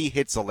 3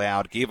 hits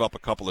allowed, gave up a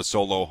couple of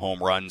solo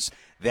home runs.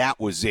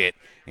 That was it.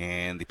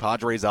 And the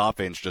Padres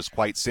offense just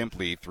quite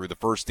simply, through the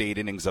first 8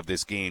 innings of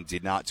this game,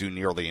 did not do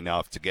nearly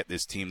enough to get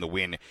this team the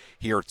win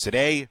here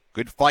today.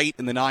 Good fight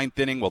in the 9th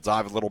inning. We'll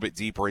dive a little bit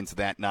deeper into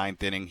that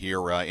 9th inning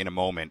here in a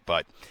moment.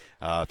 But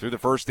through the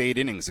first 8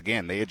 innings,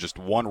 again, they had just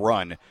 1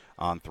 run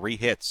on 3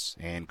 hits,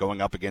 and going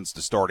up against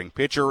a starting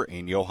pitcher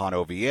in Johan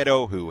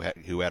Oviedo, who had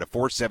a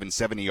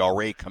 4.77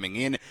 ERA coming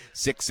in,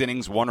 6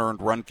 innings, 1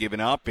 earned run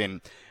given up,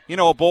 and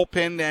a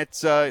bullpen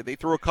that they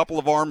threw a couple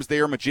of arms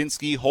there,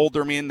 Majinski,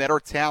 Holderman, that are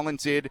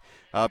talented.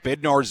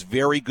 Bednar's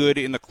very good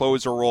in the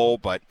closer role,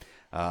 but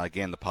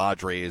again, the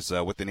Padres,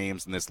 with the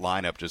names in this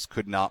lineup, just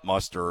could not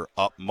muster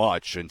up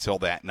much until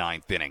that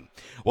 9th inning.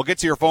 We'll get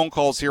to your phone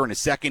calls here in a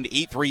second,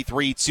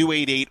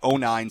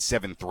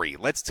 833-288-0973.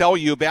 Let's tell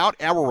you about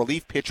our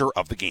relief pitcher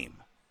of the game.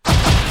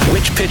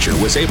 Which pitcher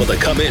was able to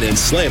come in and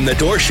slam the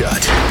door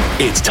shut?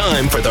 It's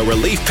time for the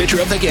relief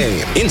pitcher of the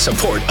game in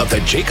support of the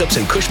Jacobs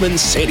 & Cushman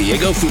San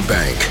Diego Food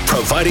Bank,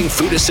 providing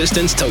food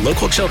assistance to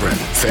local children,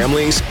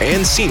 families,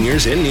 and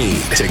seniors in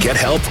need. To get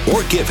help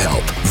or give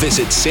help,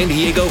 visit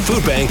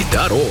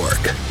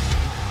SanDiegoFoodBank.org.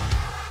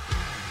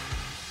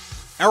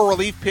 Our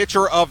relief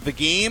pitcher of the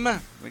game,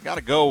 we got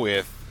to go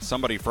with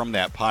somebody from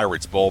that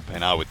Pirates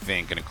bullpen, I would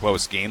think, in a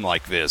close game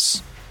like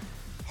this.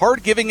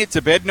 Hard giving it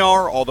to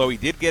Bednar, although he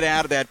did get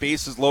out of that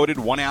bases-loaded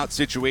 1-out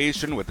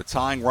situation with the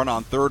tying run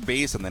on third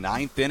base in the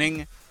 9th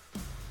inning.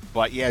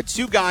 But you had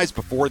 2 guys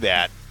before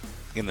that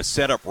in the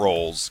setup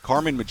roles,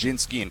 Carmen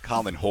Majinski and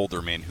Colin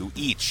Holderman, who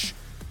each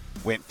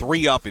went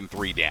 3 up and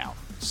 3 down.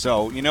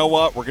 So, you know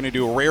what? We're going to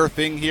do a rare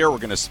thing here. We're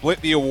going to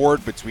split the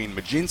award between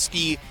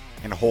Majinski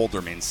and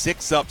Holderman.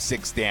 6 up,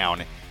 6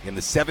 down in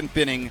the 7th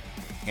inning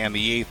and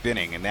the 8th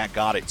inning, and that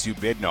got it to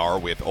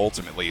Bednar with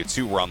ultimately a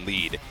 2-run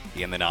lead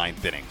in the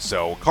 9th inning.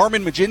 So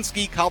Carmen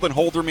Majinski, Colin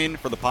Holderman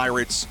for the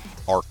Pirates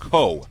are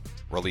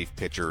co-relief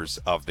pitchers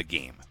of the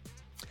game.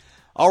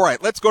 All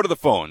right, let's go to the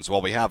phones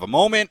while we have a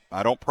moment.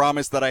 I don't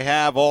promise that I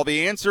have all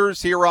the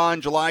answers here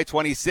on July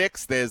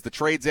 26th as the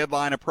trade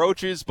deadline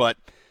approaches, but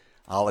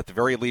I'll at the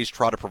very least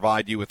try to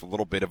provide you with a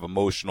little bit of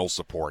emotional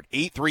support.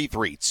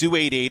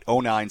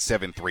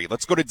 833-288-0973.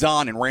 Let's go to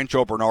Don in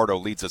Rancho Bernardo,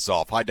 leads us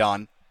off. Hi,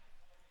 Don.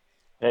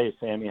 Hey,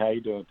 Sammy, how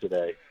you doing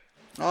today?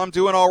 I'm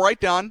doing all right,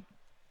 Don.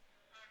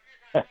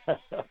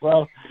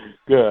 Well,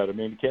 good. I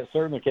mean,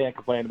 certainly can't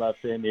complain about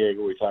San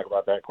Diego. We talk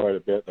about that quite a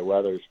bit. The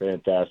weather is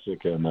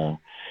fantastic,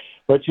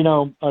 but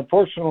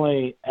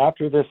unfortunately,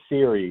 after this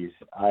series,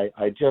 I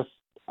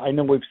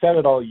know we've said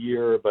it all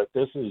year, but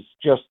these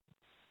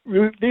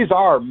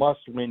are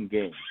must-win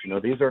games.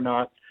 These are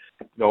not,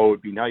 it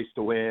would be nice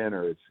to win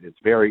or it's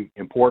very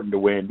important to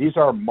win. These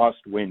are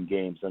must-win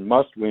games and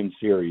must-win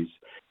series,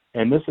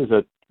 and this is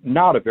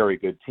not a very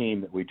good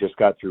team that we just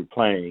got through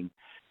playing.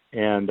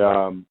 And,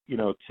 to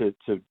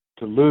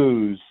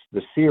lose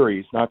the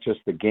series, not just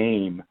the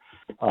game,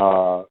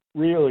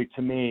 really,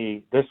 to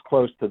me, this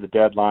close to the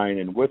deadline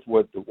and with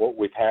what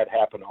we've had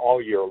happen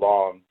all year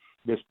long,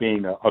 this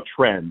being a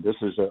trend, this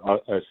is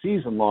a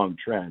season-long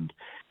trend.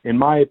 In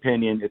my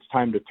opinion, it's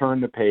time to turn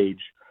the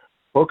page,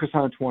 focus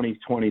on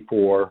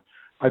 2024.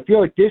 I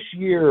feel like this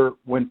year,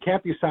 when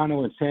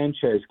Campusano and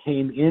Sanchez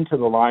came into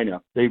the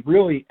lineup, they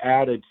really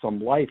added some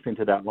life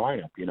into that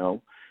lineup,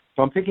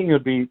 So I'm thinking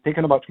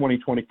thinking about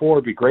 2024,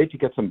 it'd be great to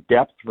get some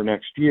depth for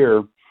next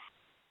year.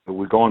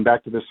 We're going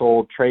back to this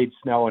old trade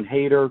Snell and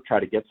Hader,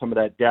 try to get some of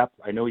that depth.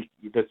 I know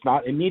that's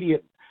not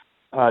immediate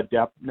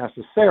depth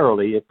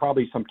necessarily. It's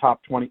probably some top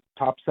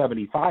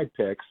 75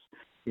 picks,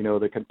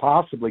 that could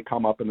possibly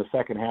come up in the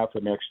second half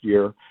of next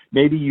year.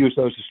 Maybe use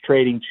those as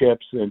trading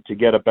chips and to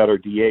get a better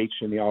DH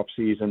in the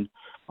offseason.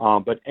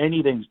 But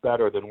anything's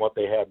better than what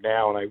they have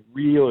now. And I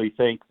really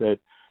think that,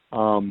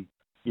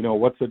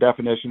 what's the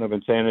definition of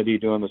insanity?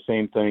 Doing the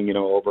same thing,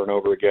 over and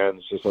over again.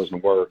 It just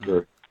doesn't work,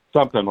 or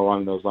something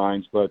along those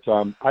lines. But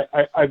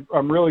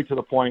I'm really to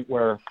the point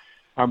where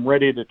I'm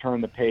ready to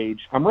turn the page.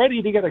 I'm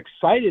ready to get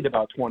excited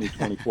about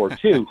 2024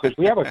 too, because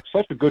we have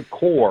such a good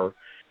core.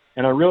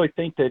 And I really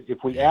think that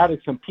if we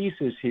added some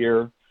pieces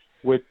here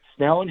with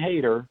Snell and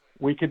Hader,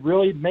 we could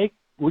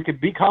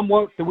become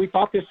what we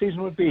thought this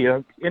season would be.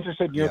 I'm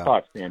interested in your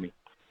thoughts, Sammy.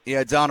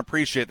 Yeah, Don,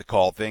 appreciate the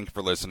call. Thank you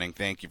for listening.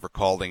 Thank you for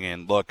calling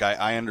in. Look,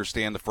 I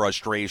understand the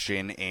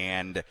frustration,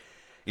 and,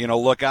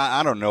 look,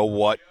 I don't know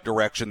what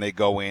direction they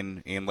go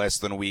in less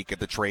than a week at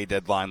the trade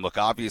deadline. Look,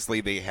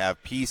 obviously they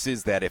have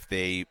pieces that if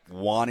they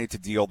wanted to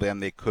deal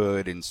them, they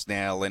could, and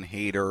Snell and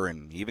Hader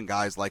and even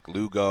guys like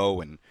Lugo.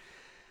 And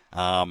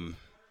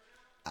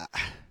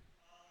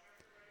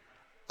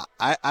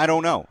I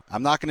don't know.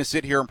 I'm not going to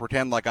sit here and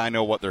pretend like I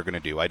know what they're going to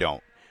do. I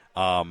don't.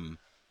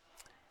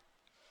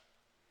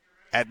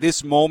 At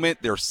this moment,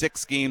 they're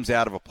 6 games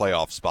out of a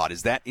playoff spot.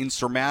 Is that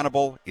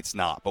insurmountable? It's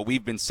not. But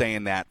we've been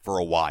saying that for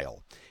a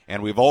while.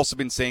 And we've also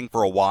been saying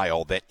for a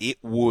while that it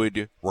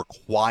would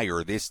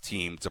require this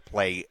team to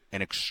play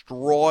an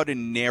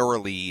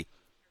extraordinarily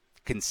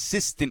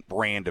consistent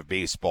brand of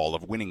baseball,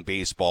 of winning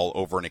baseball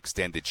over an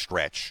extended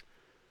stretch.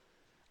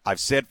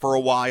 I've said for a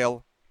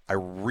while, I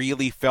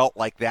really felt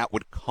like that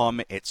would come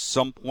at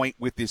some point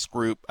with this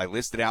group. I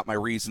listed out my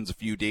reasons a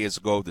few days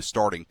ago, the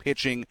starting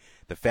pitching,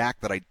 the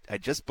fact that I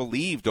just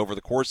believed over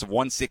the course of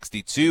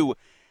 162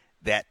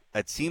 that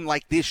a team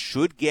like this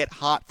should get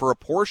hot for a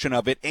portion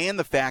of it, and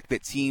the fact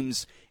that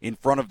teams in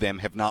front of them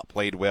have not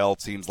played well.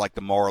 Teams like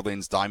the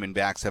Marlins,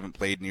 Diamondbacks haven't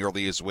played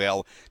nearly as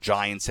well.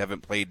 Giants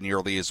haven't played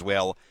nearly as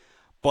well.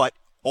 But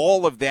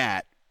all of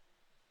that,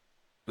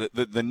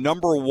 the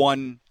number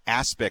one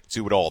aspect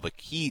to it all, the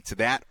key to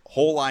that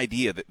whole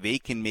idea that they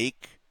can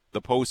make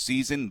the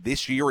postseason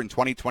this year in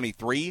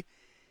 2023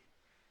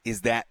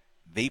 is that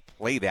they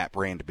play that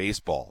brand of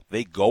baseball.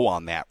 They go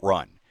on that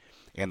run.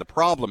 And the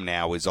problem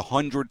now is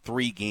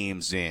 103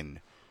 games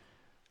in.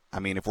 I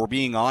mean, if we're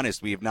being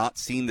honest, we have not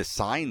seen the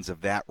signs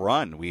of that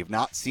run. We have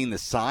not seen the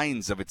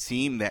signs of a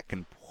team that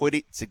can put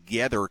it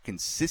together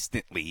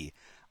consistently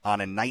on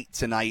a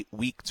night-to-night,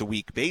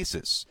 week-to-week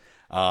basis.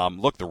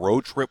 Look, the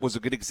road trip was a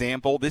good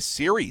example. This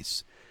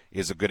series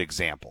is a good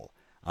example.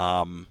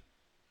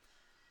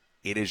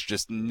 It is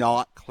just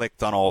not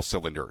clicked on all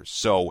cylinders.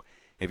 So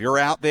if you're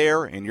out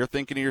there and you're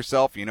thinking to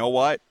yourself, you know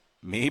what,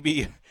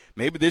 maybe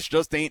this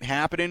just ain't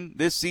happening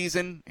this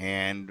season,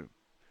 and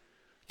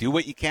do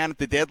what you can at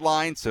the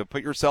deadline to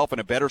put yourself in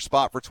a better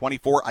spot for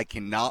 24. I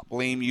cannot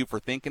blame you for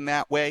thinking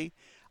that way.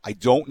 I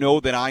don't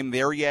know that I'm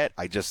there yet.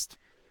 I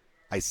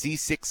see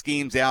 6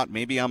 games out.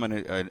 Maybe I'm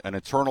an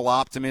eternal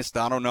optimist.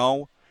 I don't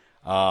know.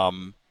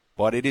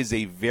 But it is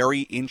a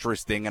very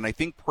interesting and I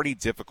think pretty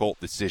difficult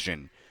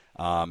decision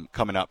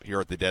coming up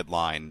here at the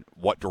deadline,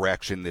 what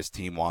direction this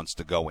team wants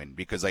to go in.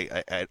 Because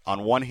I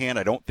on one hand,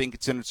 I don't think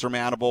it's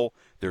insurmountable.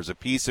 There's a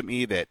piece of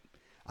me that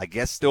I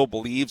guess still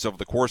believes over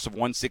the course of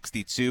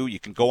 162 you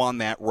can go on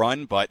that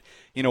run. But,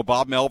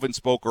 Bob Melvin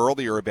spoke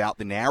earlier about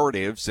the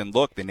narratives. And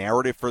look, the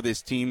narrative for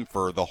this team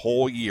for the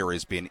whole year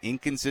has been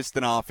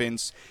inconsistent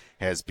offense,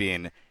 has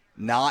been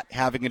not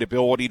having an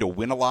ability to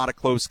win a lot of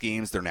close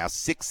games. They're now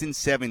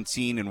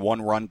 6-17 in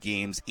one-run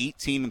games,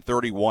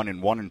 18-31 in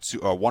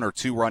one or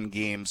two-run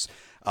games.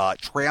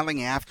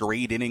 Trailing after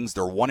 8 innings,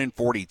 they're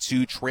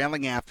 1-42.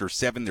 Trailing after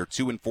 7, they're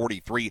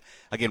 2-43.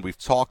 Again, we've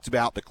talked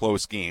about the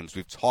close games.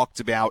 We've talked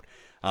about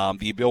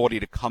the ability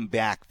to come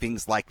back,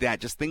 things like that.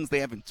 Just things they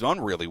haven't done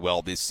really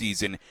well this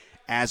season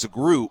as a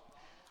group.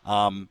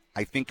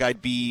 I think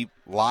I'd be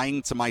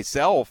lying to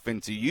myself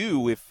and to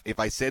you if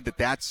I said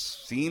that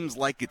seems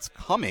like it's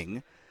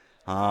coming.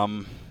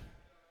 So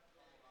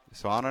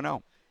I don't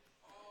know.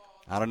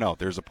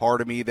 There's a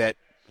part of me that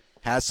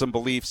has some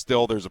belief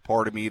still. There's a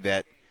part of me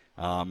that,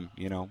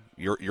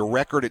 your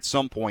record at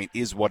some point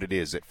is what it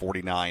is at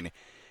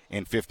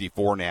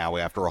 49-54 now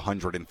after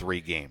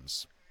 103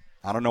 games.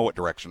 I don't know what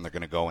direction they're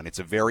going to go in. It's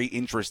a very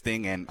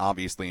interesting and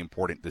obviously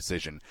important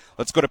decision.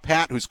 Let's go to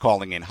Pat, who's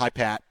calling in. Hi,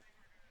 Pat.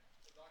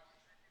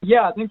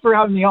 Yeah, thanks for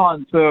having me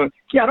on. So,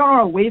 I don't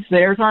want to waste the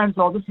airtime,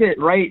 so I'll just get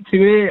right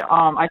to it.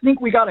 I think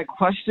we got to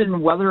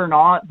question whether or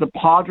not the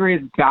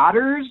Padres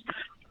batters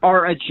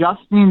are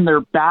adjusting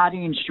their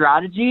batting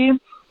strategy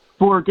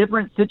for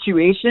different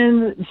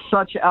situations,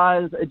 such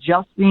as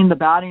adjusting the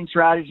batting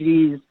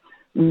strategies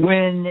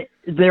when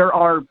there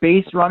are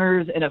base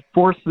runners in a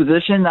forced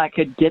position that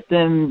could get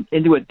them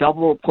into a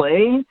double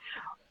play.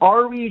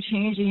 Are we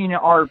changing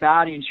our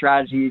batting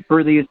strategy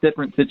for these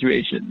different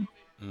situations?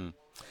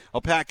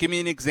 Well, Pat, give me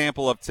an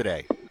example of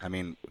today. I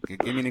mean,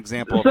 give me an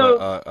example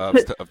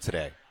of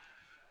today.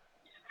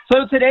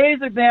 So today's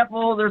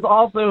example, there's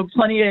also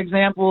plenty of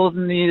examples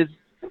in these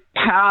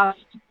past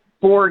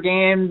 4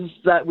 games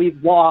that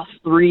we've lost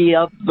 3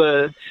 of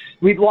the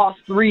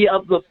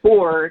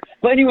 4.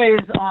 But anyways,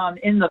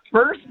 in the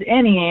first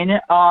inning,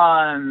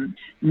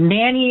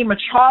 Manny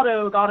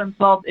Machado got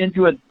himself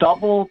into a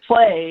double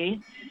play,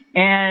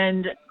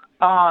 and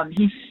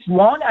he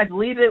swung. I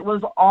believe it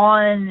was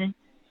on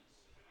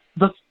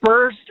the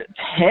first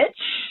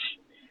pitch.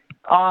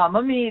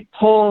 Let me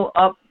pull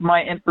up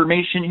my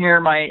information here,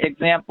 my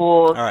example.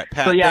 All right,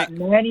 Pat. So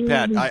Manny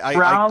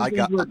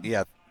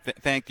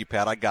Thank you,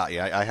 Pat. I got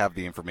you. I have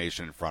the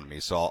information in front of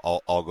me, so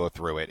I'll go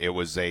through it. It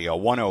was a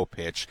 1-0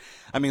 pitch.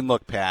 I mean,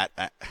 look, Pat.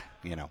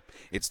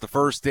 It's the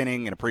first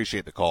inning, and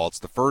appreciate the call. It's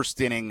the first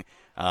inning.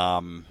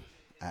 I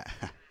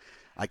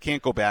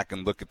can't go back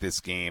and look at this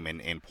game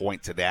and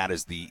point to that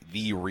as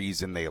the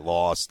reason they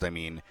lost. I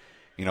mean,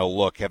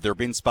 look, have there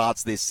been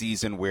spots this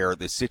season where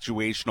the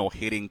situational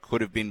hitting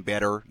could have been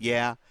better?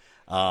 Yeah.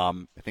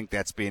 I think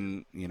that's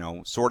been,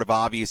 sort of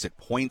obvious at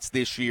points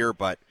this year,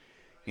 but,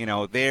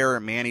 there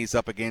Manny's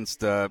up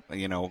against, kind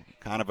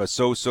of a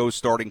so-so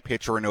starting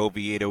pitcher in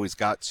Oviedo. He's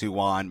got 2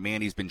 on.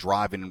 Manny's been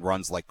driving and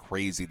runs like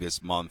crazy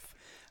this month.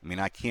 I mean,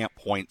 I can't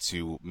point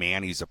to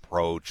Manny's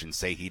approach and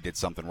say he did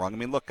something wrong. I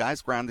mean, look,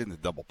 guys ground into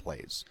double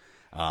plays.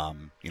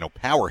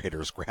 Power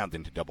hitters ground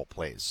into double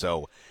plays.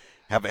 So,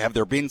 Have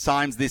there been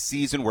times this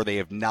season where they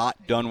have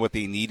not done what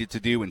they needed to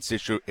do in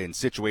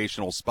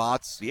situational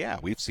spots? Yeah,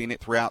 we've seen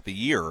it throughout the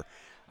year.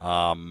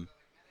 I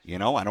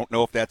don't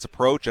know if that's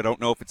approach. I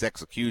don't know if it's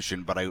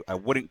execution, but I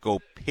wouldn't go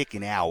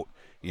picking out,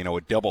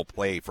 a double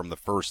play from the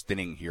first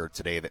inning here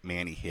today that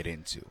Manny hit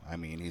into. I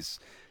mean, he's,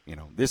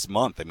 this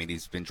month,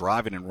 he's been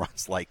driving and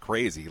runs like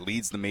crazy. He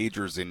leads the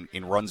majors in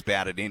runs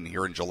batted in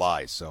here in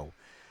July, so.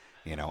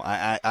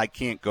 I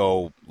can't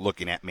go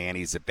looking at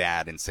Manny's at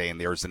bat and saying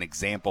there's an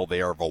example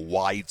there of a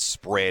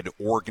widespread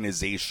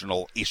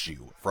organizational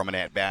issue from an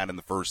at-bat in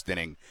the first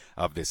inning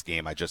of this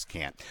game. I just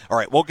can't. All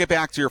right, we'll get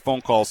back to your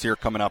phone calls here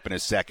coming up in a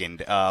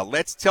second.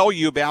 Let's tell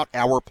you about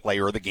our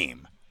player of the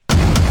game.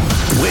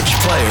 Which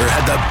player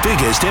had the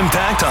biggest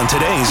impact on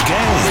today's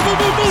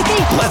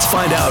game? Let's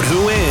find out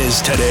who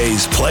is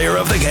today's player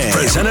of the game.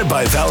 Presented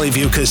by Valley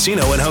View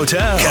Casino and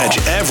Hotel. Catch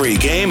every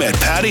game at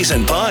Patties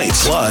and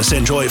Pints. Plus,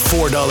 enjoy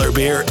 $4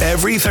 beer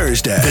every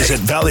Thursday. Visit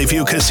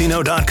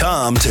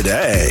valleyviewcasino.com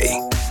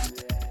today.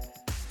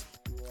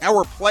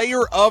 Our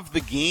player of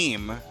the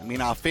game,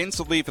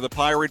 offensively for the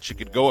Pirates, you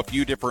could go a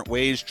few different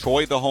ways.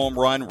 Troy the home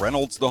run,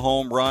 Reynolds the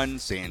home run,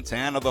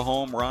 Santana the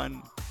home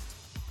run.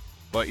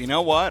 But you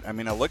know what? I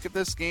look at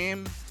this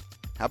game.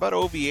 How about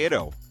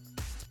Oviedo?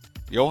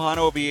 Johan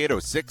Oviedo,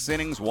 6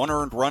 innings, 1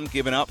 earned run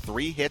given up,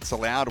 3 hits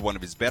allowed, one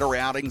of his better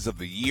outings of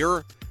the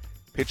year.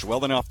 Pitched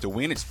well enough to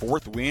win his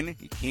 4th win.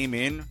 He came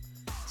in,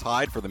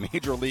 tied for the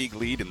major league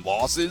lead in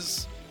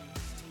losses.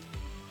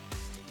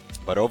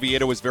 But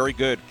Oviedo was very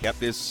good. Kept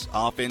this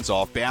offense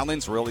off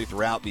balance really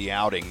throughout the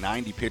outing.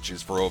 90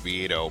 pitches for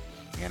Oviedo.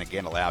 And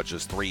again, allowed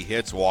just 3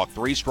 hits, walked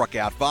 3, struck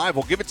out 5.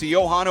 We'll give it to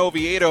Johan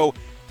Oviedo,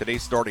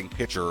 today's starting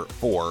pitcher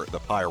for the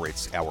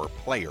Pirates, our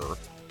player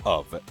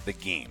of the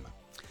game.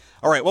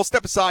 All right, we'll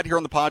step aside here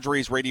on the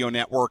Padres Radio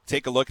Network.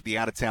 Take a look at the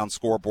out-of-town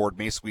scoreboard.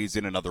 May squeeze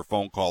in another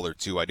phone call or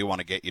two. I do want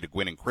to get you to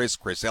Gwynn and Chris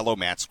Ello,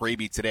 Matt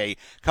Scraby today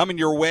coming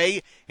your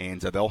way,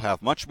 and they'll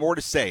have much more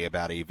to say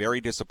about a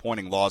very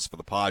disappointing loss for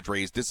the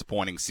Padres.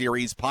 Disappointing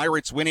series.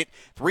 Pirates win it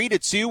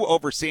 3-2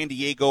 over San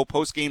Diego.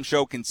 Postgame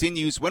show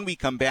continues when we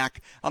come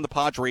back on the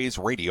Padres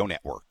Radio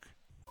Network.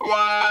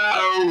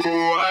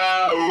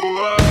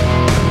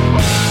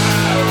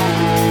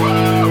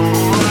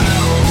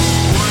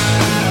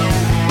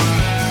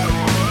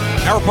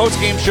 Our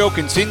postgame show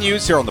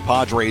continues here on the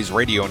Padres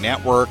Radio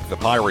Network. The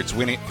Pirates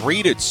win it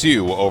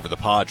 3-2 over the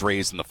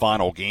Padres in the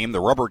final game, the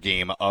rubber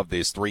game of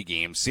this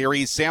 3-game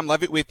series. Sam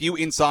Levitt with you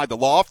inside the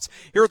loft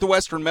here at the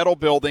Western Metal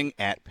Building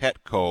at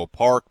Petco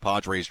Park.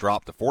 Padres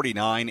drop to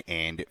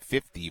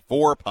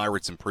 49-54.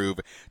 Pirates improve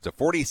to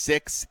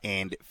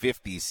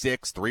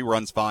 46-56. 3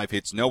 runs, 5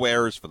 hits, no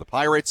errors for the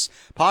Pirates.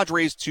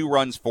 Padres 2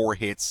 runs, 4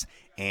 hits,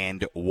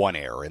 and 1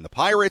 error. And the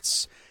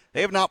Pirates, they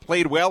have not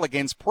played well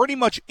against pretty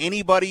much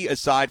anybody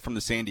aside from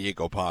the San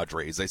Diego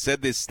Padres. I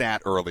said this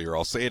stat earlier.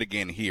 I'll say it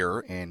again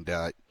here, and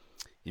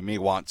you may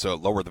want to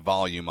lower the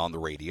volume on the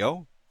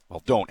radio.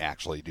 Well, don't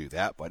actually do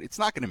that, but it's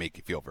not going to make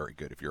you feel very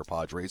good if you're a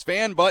Padres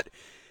fan. But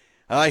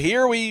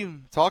here we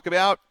talk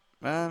about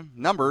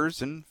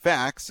numbers and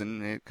facts,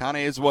 and it kind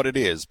of is what it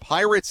is.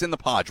 Pirates and the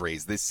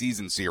Padres this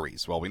season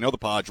series. Well, we know the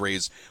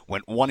Padres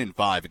went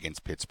 1-5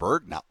 against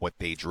Pittsburgh, not what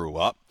they drew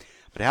up.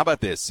 But how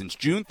about this? Since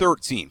June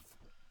 13th,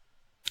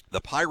 the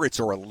Pirates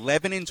are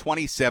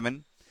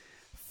 11-27,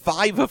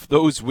 5 of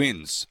those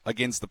wins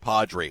against the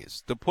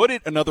Padres. To put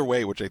it another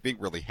way, which I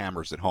think really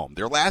hammers it home,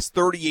 their last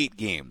 38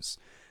 games,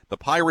 the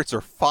Pirates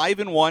are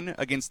 5-1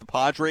 against the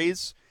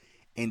Padres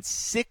and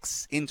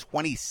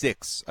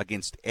 6-26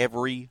 against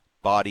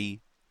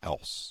everybody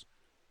else.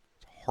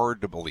 It's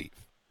hard to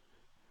believe.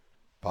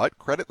 But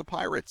credit the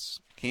Pirates.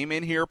 Came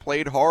in here,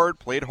 played hard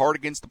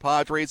against the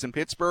Padres in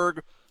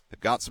Pittsburgh. They've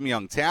got some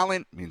young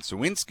talent in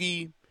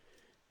Sawinski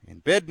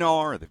and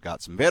Bednar. They've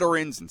got some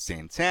veterans in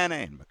Santana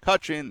and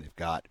McCutchen. They've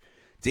got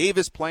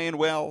Davis playing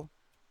well.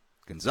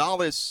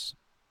 Gonzalez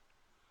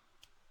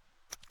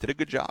did a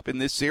good job in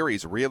this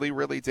series. Really,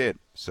 really did.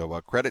 So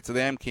credit to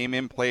them. Came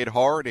in, played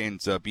hard, and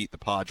beat the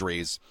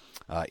Padres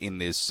in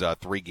this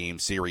 3-game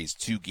series,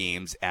 2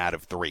 games out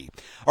of 3.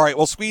 All right,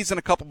 we'll squeeze in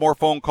a couple more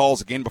phone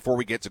calls again before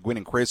we get to Gwynn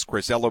and Chris.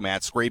 Chris Ello,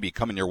 Matt Scraby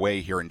coming your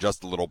way here in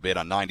just a little bit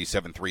on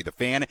 97.3 The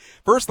Fan.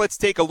 First, let's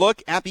take a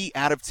look at the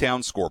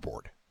out-of-town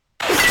scoreboard.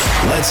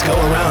 Let's go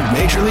around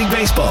Major League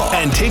Baseball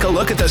and take a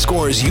look at the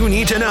scores you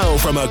need to know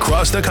from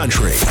across the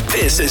country.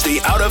 This is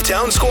the Out of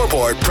Town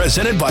Scoreboard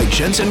presented by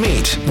Jensen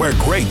Meat, where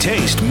great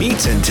taste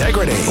meets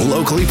integrity.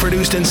 Locally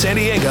produced in San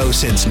Diego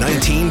since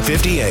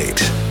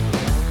 1958.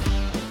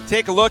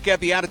 Take a look at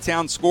the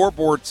out-of-town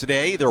scoreboard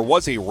today. There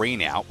was a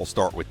rainout. We'll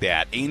start with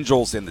that.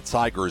 Angels and the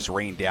Tigers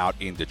rained out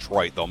in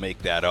Detroit. They'll make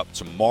that up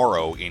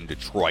tomorrow in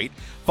Detroit.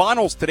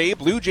 Finals today,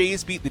 Blue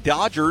Jays beat the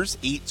Dodgers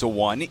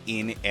 8-1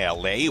 in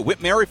L.A.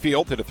 Whit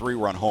Merrifield hit a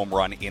 3-run home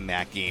run in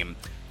that game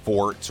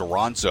for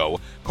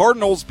Toronto.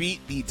 Cardinals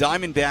beat the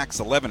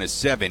Diamondbacks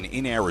 11-7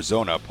 in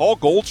Arizona. Paul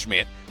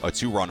Goldschmidt, a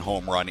 2-run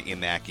home run in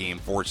that game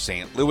for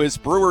St. Louis.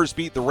 Brewers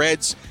beat the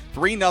Reds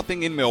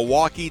 3-0 in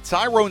Milwaukee.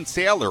 Tyrone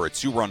Taylor, a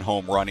 2-run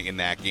home run in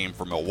that game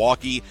for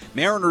Milwaukee.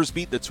 Mariners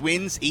beat the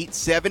Twins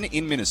 8-7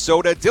 in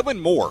Minnesota. Dylan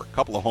Moore, a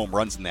couple of home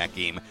runs in that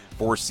game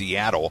for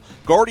Seattle.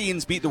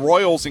 Guardians beat the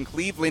Royals in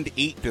Cleveland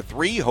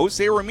 8-3.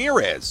 Jose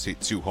Ramirez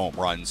hit 2 home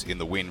runs in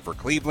the win for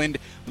Cleveland.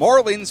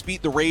 Marlins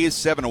beat the Rays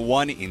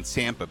 7-1 in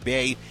Tampa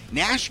Bay.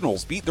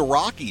 Nationals beat the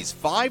Rockies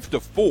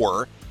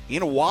 5-4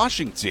 in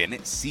Washington.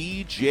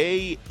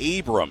 C.J.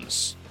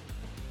 Abrams,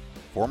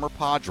 former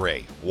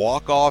Padre,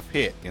 walk-off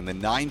hit in the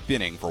 9th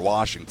inning for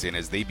Washington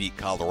as they beat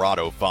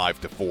Colorado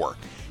 5-4.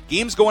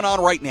 Games going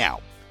on right now.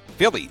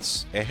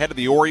 Phillies ahead of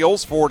the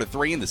Orioles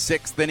 4-3 in the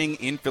 6th inning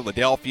in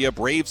Philadelphia.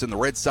 Braves and the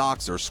Red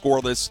Sox are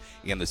scoreless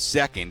in the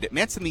 2nd.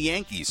 Mets and the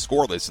Yankees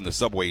scoreless in the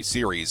Subway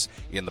Series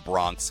in the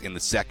Bronx in the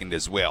 2nd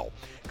as well.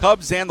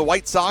 Cubs and the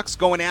White Sox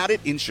going at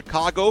it in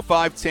Chicago,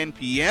 5:10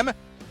 p.m.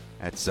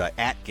 That's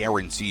at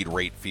Guaranteed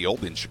Rate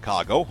Field in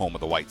Chicago, home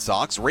of the White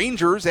Sox.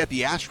 Rangers at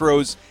the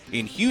Astros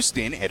in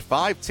Houston at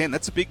 5:10.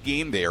 That's a big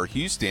game there.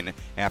 Houston,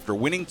 after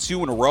winning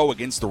 2 in a row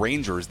against the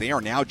Rangers, they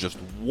are now just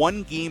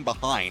 1 game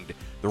behind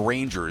the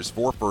Rangers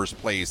for first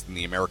place in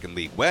the American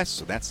League West,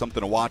 so that's something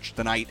to watch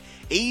tonight.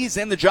 A's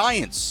and the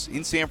Giants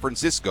in San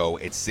Francisco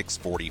at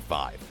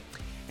 6:45.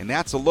 And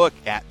that's a look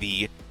at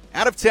the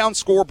out-of-town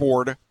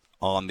scoreboard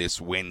on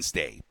this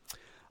Wednesday.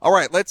 All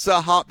right, let's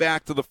hop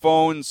back to the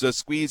phones,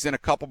 squeeze in a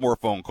couple more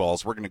phone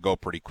calls. We're going to go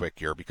pretty quick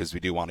here because we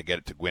do want to get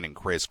it to Gwynn and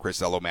Chris.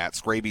 Chris Ello, Matt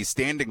Scraby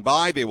standing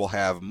by. They will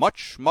have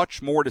much,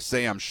 much more to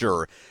say, I'm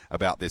sure,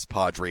 about this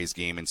Padres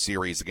game and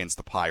series against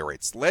the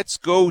Pirates. Let's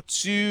go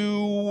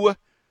to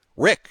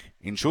Rick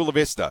in Chula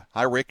Vista.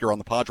 Hi, Rick. You're on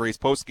the Padres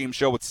postgame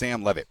show with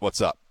Sam Levitt. What's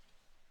up?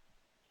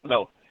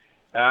 Hello.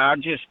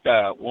 I'm just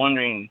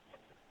wondering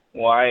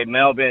why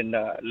Melvin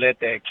let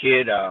that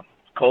kid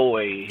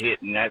Colway hit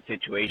in that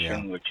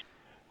situation, which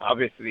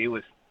obviously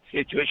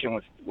situation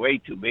was way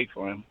too big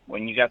for him.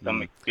 When you got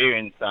some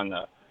experience on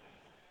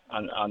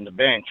the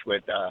bench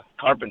with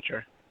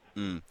Carpenter,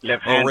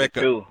 left-handed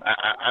too.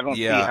 I don't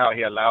see how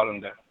he allowed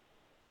him to.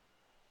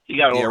 He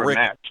got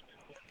overmatched.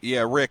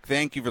 Rick,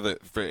 thank you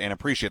and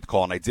appreciate the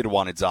call. And I did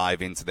want to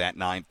dive into that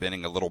 9th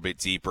inning a little bit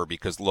deeper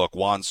because, look,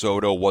 Juan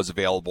Soto was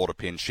available to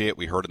pinch hit.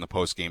 We heard in the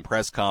post-game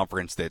press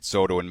conference that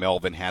Soto and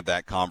Melvin had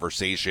that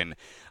conversation.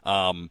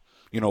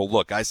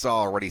 Look, I saw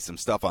already some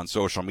stuff on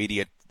social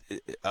media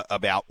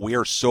about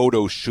where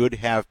Soto should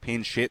have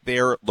pinch hit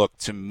there. Look,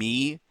 to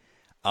me,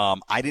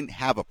 I didn't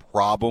have a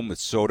problem with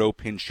Soto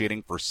pinch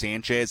hitting for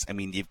Sanchez. I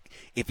mean,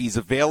 if he's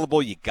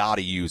available, you got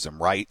to use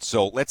him, right?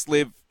 So let's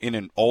live in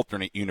an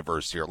alternate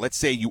universe here. Let's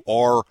say you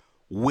are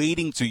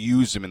waiting to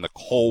use him in the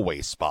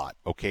Colway spot,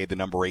 okay, the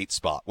number 8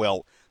 spot.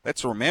 Well,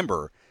 let's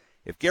remember,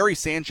 if Gary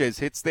Sanchez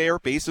hits there,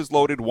 bases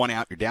loaded, 1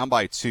 out, you're down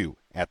by 2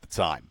 at the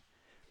time.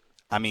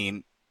 I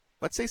mean,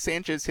 let's say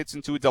Sanchez hits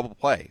into a double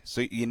play,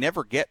 so you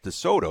never get to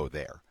Soto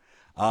there.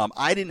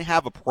 I didn't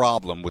have a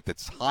problem with the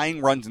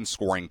tying runs in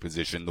scoring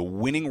position, the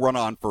winning run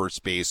on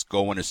first base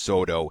going to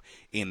Soto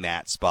in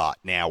that spot.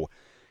 Now,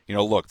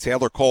 look,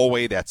 Taylor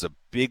Colway, that's a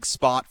big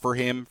spot for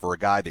him, for a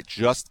guy that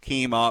just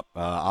came up.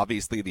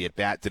 Obviously, the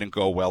at-bat didn't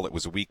go well. It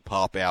was a weak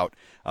pop out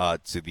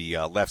to the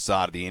left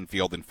side of the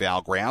infield and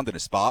foul ground in a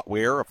spot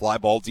where a fly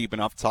ball deep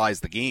enough ties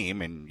the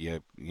game and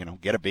you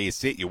get a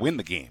base hit, you win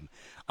the game.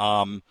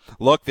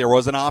 Look, there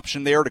was an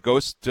option there to go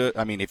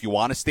if you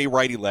want to stay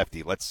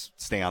righty-lefty, let's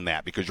stay on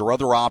that because your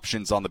other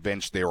options on the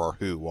bench there are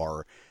who?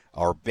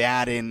 Are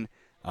Batten,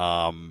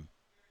 are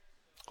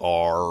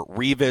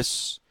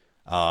Rivas,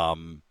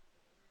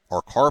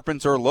 or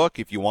Carpenter. Look,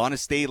 if you want to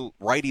stay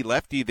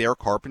righty-lefty there,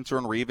 Carpenter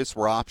and Rivas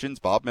were options.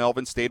 Bob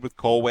Melvin stayed with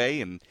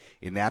Colway and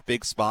in that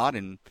big spot,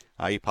 and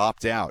he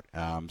popped out.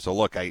 So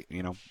look,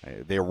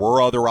 there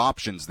were other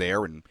options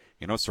there, and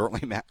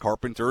certainly Matt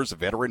Carpenter's a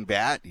veteran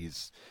bat.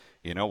 He's,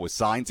 was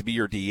signed to be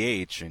your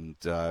DH and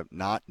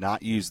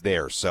not used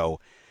there. So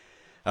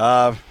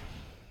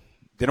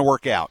didn't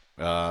work out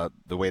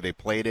the way they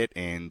played it.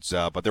 And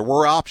but there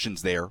were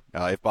options there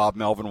if Bob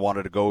Melvin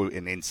wanted to go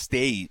and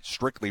stay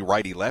strictly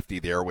righty-lefty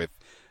there with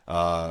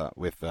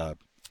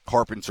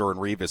Carpenter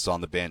and Rivas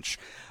on the bench.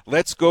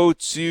 Let's go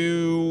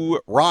to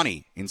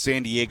Ronnie in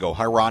San Diego.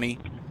 Hi, Ronnie.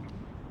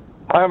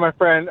 Hi, my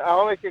friend.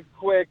 I'll make it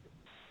quick.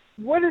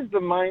 What is the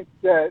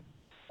mindset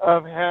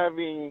of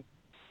having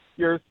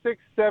your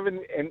 6, 7,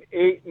 and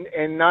 8,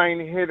 and 9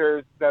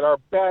 hitters that are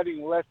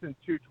batting less than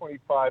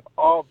 225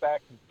 all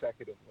back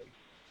consecutively?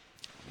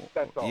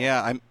 That's all.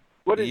 Yeah,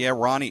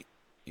 Ronnie.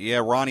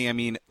 Yeah, Ronnie. I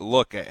mean,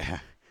 look.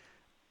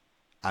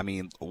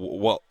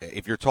 Well,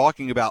 if you're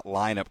talking about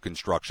lineup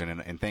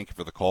construction, and thank you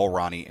for the call,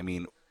 Ronnie. I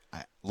mean,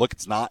 look,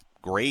 it's not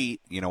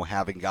great,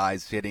 having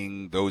guys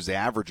hitting those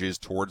averages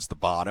towards the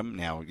bottom.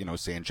 Now,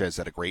 Sanchez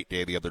had a great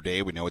day the other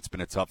day. We know it's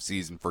been a tough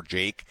season for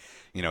Jake.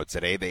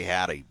 Today they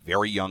had a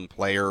very young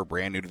player,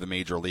 brand new to the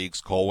major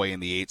leagues, Colway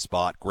in the 8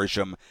 spot.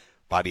 Grisham,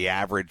 by the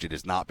average, it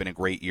has not been a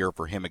great year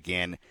for him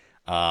again,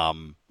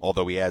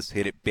 although he has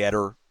hit it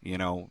better,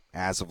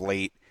 as of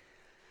late.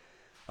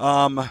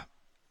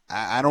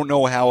 I don't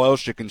know how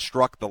else you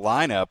construct the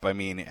lineup. I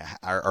mean,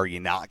 are you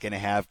not going to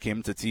have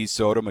Kim, Tatis,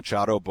 Soto,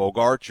 Machado,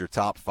 Bogarts, your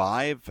top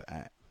 5?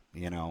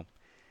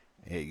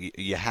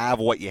 You have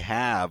what you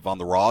have on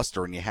the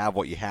roster, and you have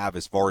what you have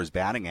as far as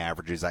batting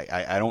averages.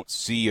 I don't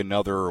see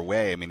another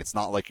way. I mean, it's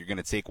not like you're going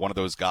to take one of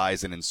those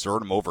guys and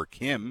insert him over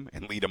Kim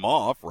and lead him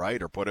off,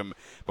 right? Or put him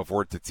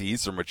before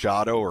Tatis or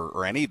Machado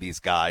or any of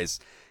these guys.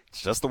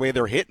 It's just the way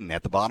they're hitting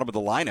at the bottom of the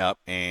lineup.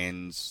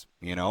 And,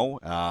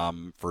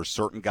 for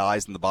certain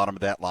guys in the bottom of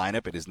that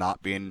lineup, it has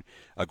not been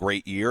a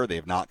great year. They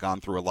have not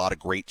gone through a lot of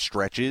great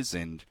stretches.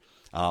 And,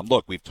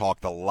 look, we've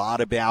talked a lot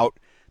about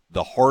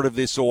the heart of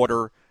this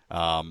order,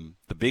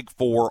 the Big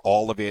Four,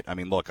 all of it. I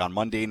mean, look, on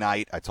Monday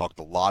night, I talked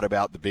a lot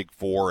about the Big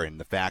Four and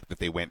the fact that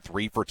they went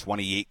 3 for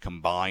 28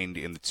 combined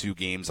in the 2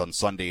 games on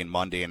Sunday and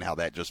Monday and how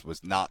that just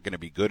was not going to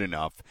be good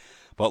enough.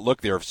 But,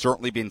 look, there have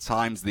certainly been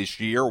times this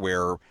year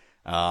where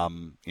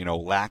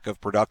lack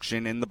of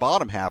production in the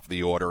bottom half of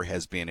the order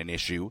has been an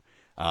issue.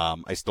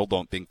 I still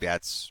don't think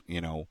that's,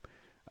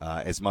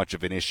 as much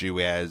of an issue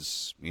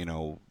as,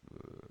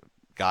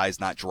 guys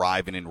not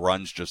driving in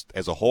runs just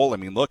as a whole. I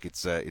mean, look,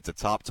 it's a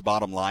top to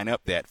bottom lineup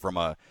that from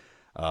a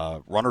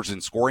runners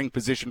in scoring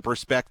position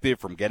perspective,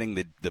 from getting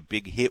the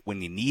big hit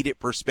when you need it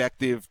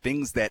perspective,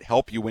 things that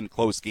help you win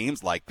close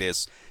games like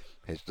this,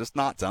 has just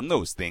not done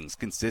those things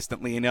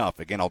consistently enough.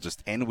 Again, I'll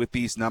just end with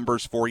these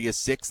numbers for you.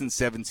 6 and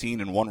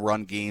 17 in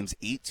 1-run games,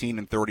 18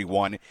 and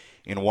 31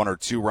 in 1 or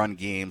 2-run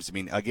games. I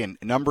mean, again,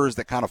 numbers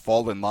that kind of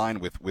fall in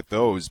line with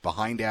those.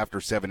 Behind after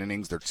 7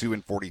 innings, they're 2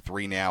 and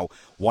 43 now,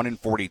 1 and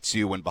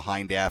 42, and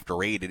behind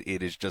after 8.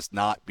 It has just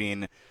not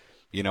been,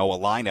 a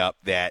lineup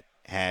that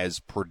has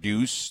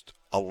produced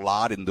a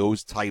lot in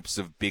those types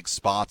of big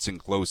spots in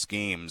close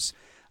games.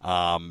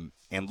 And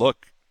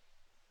look,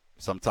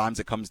 sometimes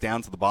it comes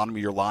down to the bottom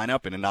of your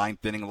lineup in a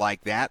 9th inning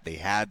like that. They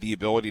had the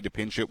ability to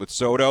pinch it with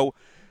Soto.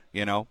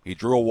 He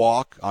drew a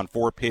walk on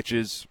 4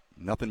 pitches.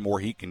 Nothing more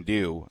he can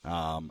do.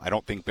 I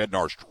don't think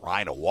Bednar's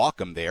trying to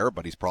walk him there,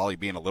 but he's probably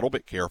being a little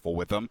bit careful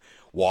with him.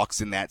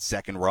 Walks in that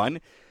second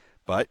run.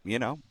 But,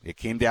 it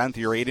came down to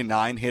your 8 and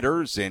 9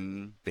 hitters,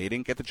 and they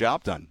didn't get the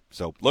job done.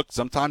 So, look,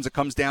 sometimes it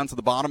comes down to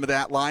the bottom of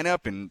that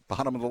lineup, and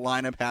bottom of the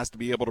lineup has to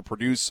be able to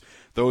produce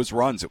those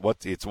runs.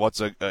 It's what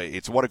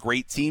a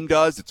great team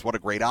does. It's what a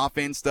great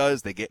offense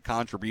does. They get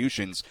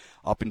contributions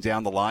up and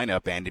down the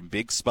lineup, and in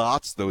big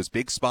spots, those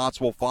big spots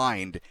will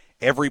find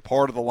every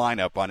part of the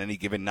lineup on any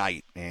given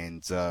night.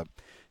 And,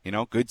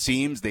 good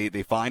teams,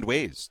 they find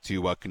ways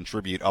to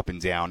contribute up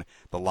and down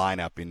the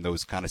lineup in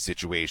those kind of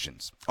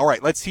situations. All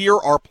right, let's hear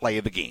our play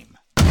of the game.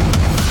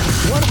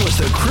 What was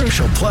the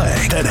crucial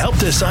play that helped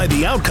decide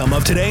the outcome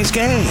of today's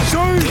game?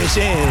 This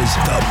is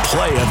the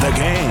play of the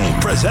game,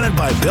 presented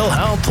by Bill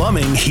Howe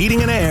Plumbing,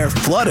 Heating and Air,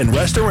 Flood and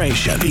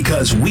Restoration,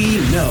 because we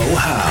know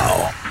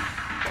how.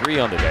 3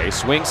 on the day.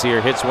 Swings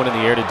here, hits one in the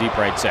air to deep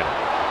right center.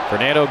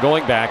 Fernando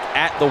going back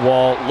at the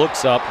wall,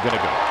 looks up, gonna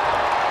go.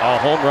 A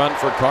home run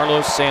for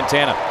Carlos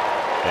Santana.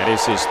 That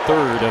is his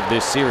 3rd of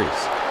this series.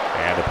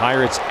 And the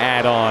Pirates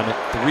add on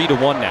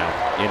 3-1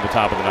 now in the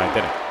top of the 9th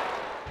inning.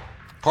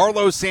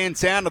 Carlos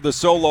Santana, the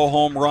solo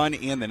home run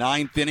in the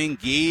 9th inning,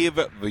 gave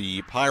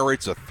the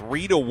Pirates a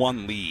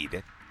 3-1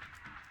 lead.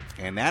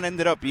 And that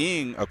ended up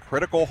being a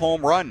critical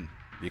home run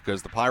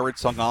because the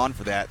Pirates hung on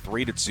for that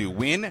 3-2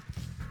 win. If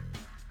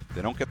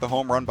they don't get the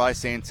home run by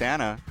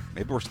Santana,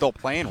 maybe we're still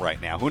playing right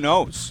now. Who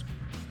knows?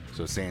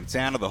 So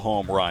Santana, the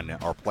home run,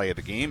 our play of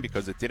the game,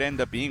 because it did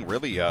end up being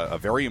really a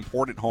very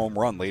important home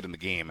run late in the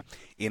game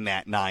in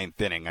that 9th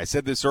inning. I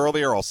said this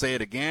earlier, I'll say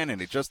it again,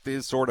 and it just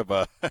is sort of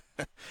a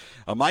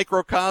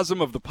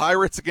microcosm of the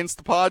Pirates against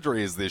the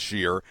Padres this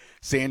year.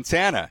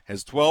 Santana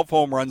has 12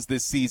 home runs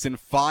this season.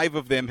 5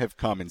 of them have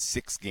come in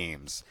 6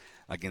 games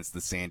against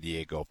the San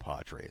Diego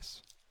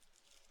Padres.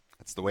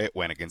 That's the way it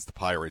went against the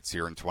Pirates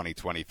here in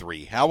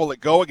 2023. How will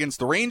it go against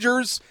the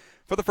Rangers?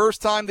 For the first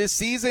time this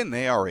season,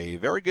 they are a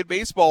very good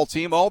baseball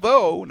team,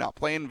 although not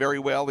playing very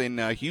well in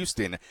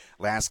Houston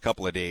last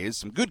couple of days.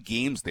 Some good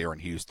games there in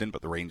Houston,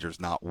 but the Rangers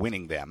not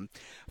winning them.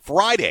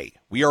 Friday,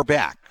 we are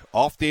back.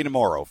 Off day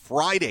tomorrow.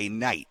 Friday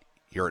night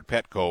here at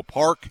Petco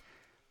Park.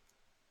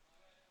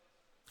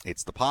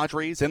 It's the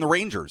Padres and the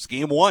Rangers.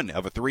 Game 1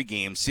 of a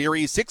 3-game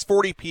series.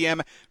 6:40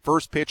 p.m.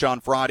 First pitch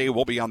on Friday.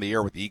 We'll be on the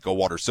air with the Eco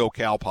Water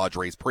SoCal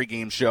Padres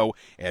pregame show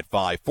at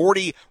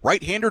 5:40.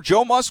 Right-hander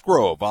Joe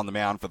Musgrove on the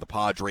mound for the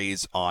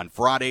Padres on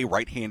Friday.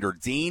 Right-hander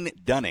Dean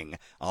Dunning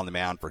on the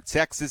mound for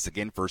Texas.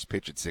 Again, first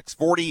pitch at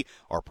 6:40.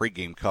 Our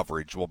pregame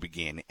coverage will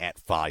begin at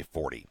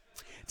 5:40.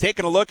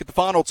 Taking a look at the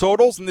final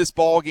totals in this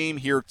ball game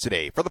here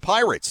today. For the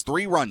Pirates,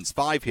 3 runs,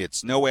 5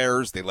 hits, no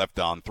errors. They left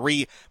on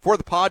 3. For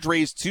the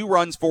Padres, 2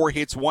 runs, 4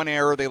 hits, 1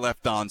 error. They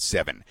left on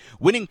 7.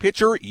 Winning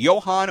pitcher,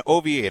 Johan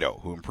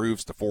Oviedo, who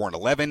improves to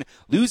 4-11.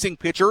 Losing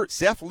pitcher,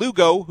 Seth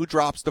Lugo, who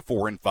drops to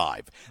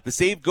 4-5. The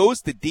save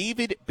goes to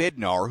David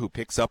Bednar, who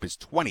picks up his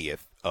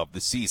 20th of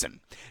the season.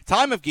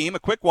 Time of game, a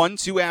quick one,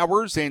 2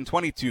 hours and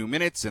 22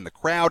 minutes, and the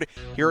crowd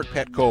here at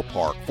Petco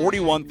Park,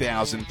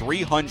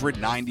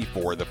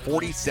 41,394, the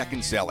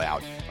 42nd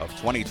sellout of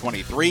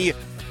 2023.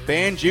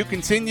 Fans, you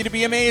continue to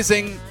be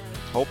amazing.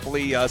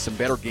 Hopefully some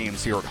better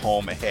games here at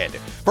home ahead.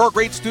 For our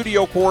great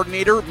studio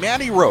coordinator,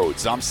 Matty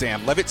Rhodes, I'm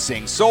Sam Levitt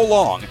saying so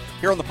long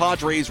here on the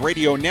Padres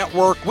Radio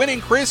Network. Winning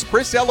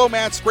Chris Ello,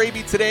 Matt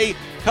Scraby today.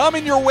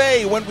 Coming your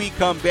way when we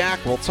come back.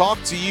 We'll talk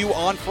to you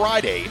on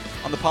Friday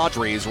on the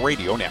Padres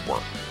Radio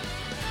Network.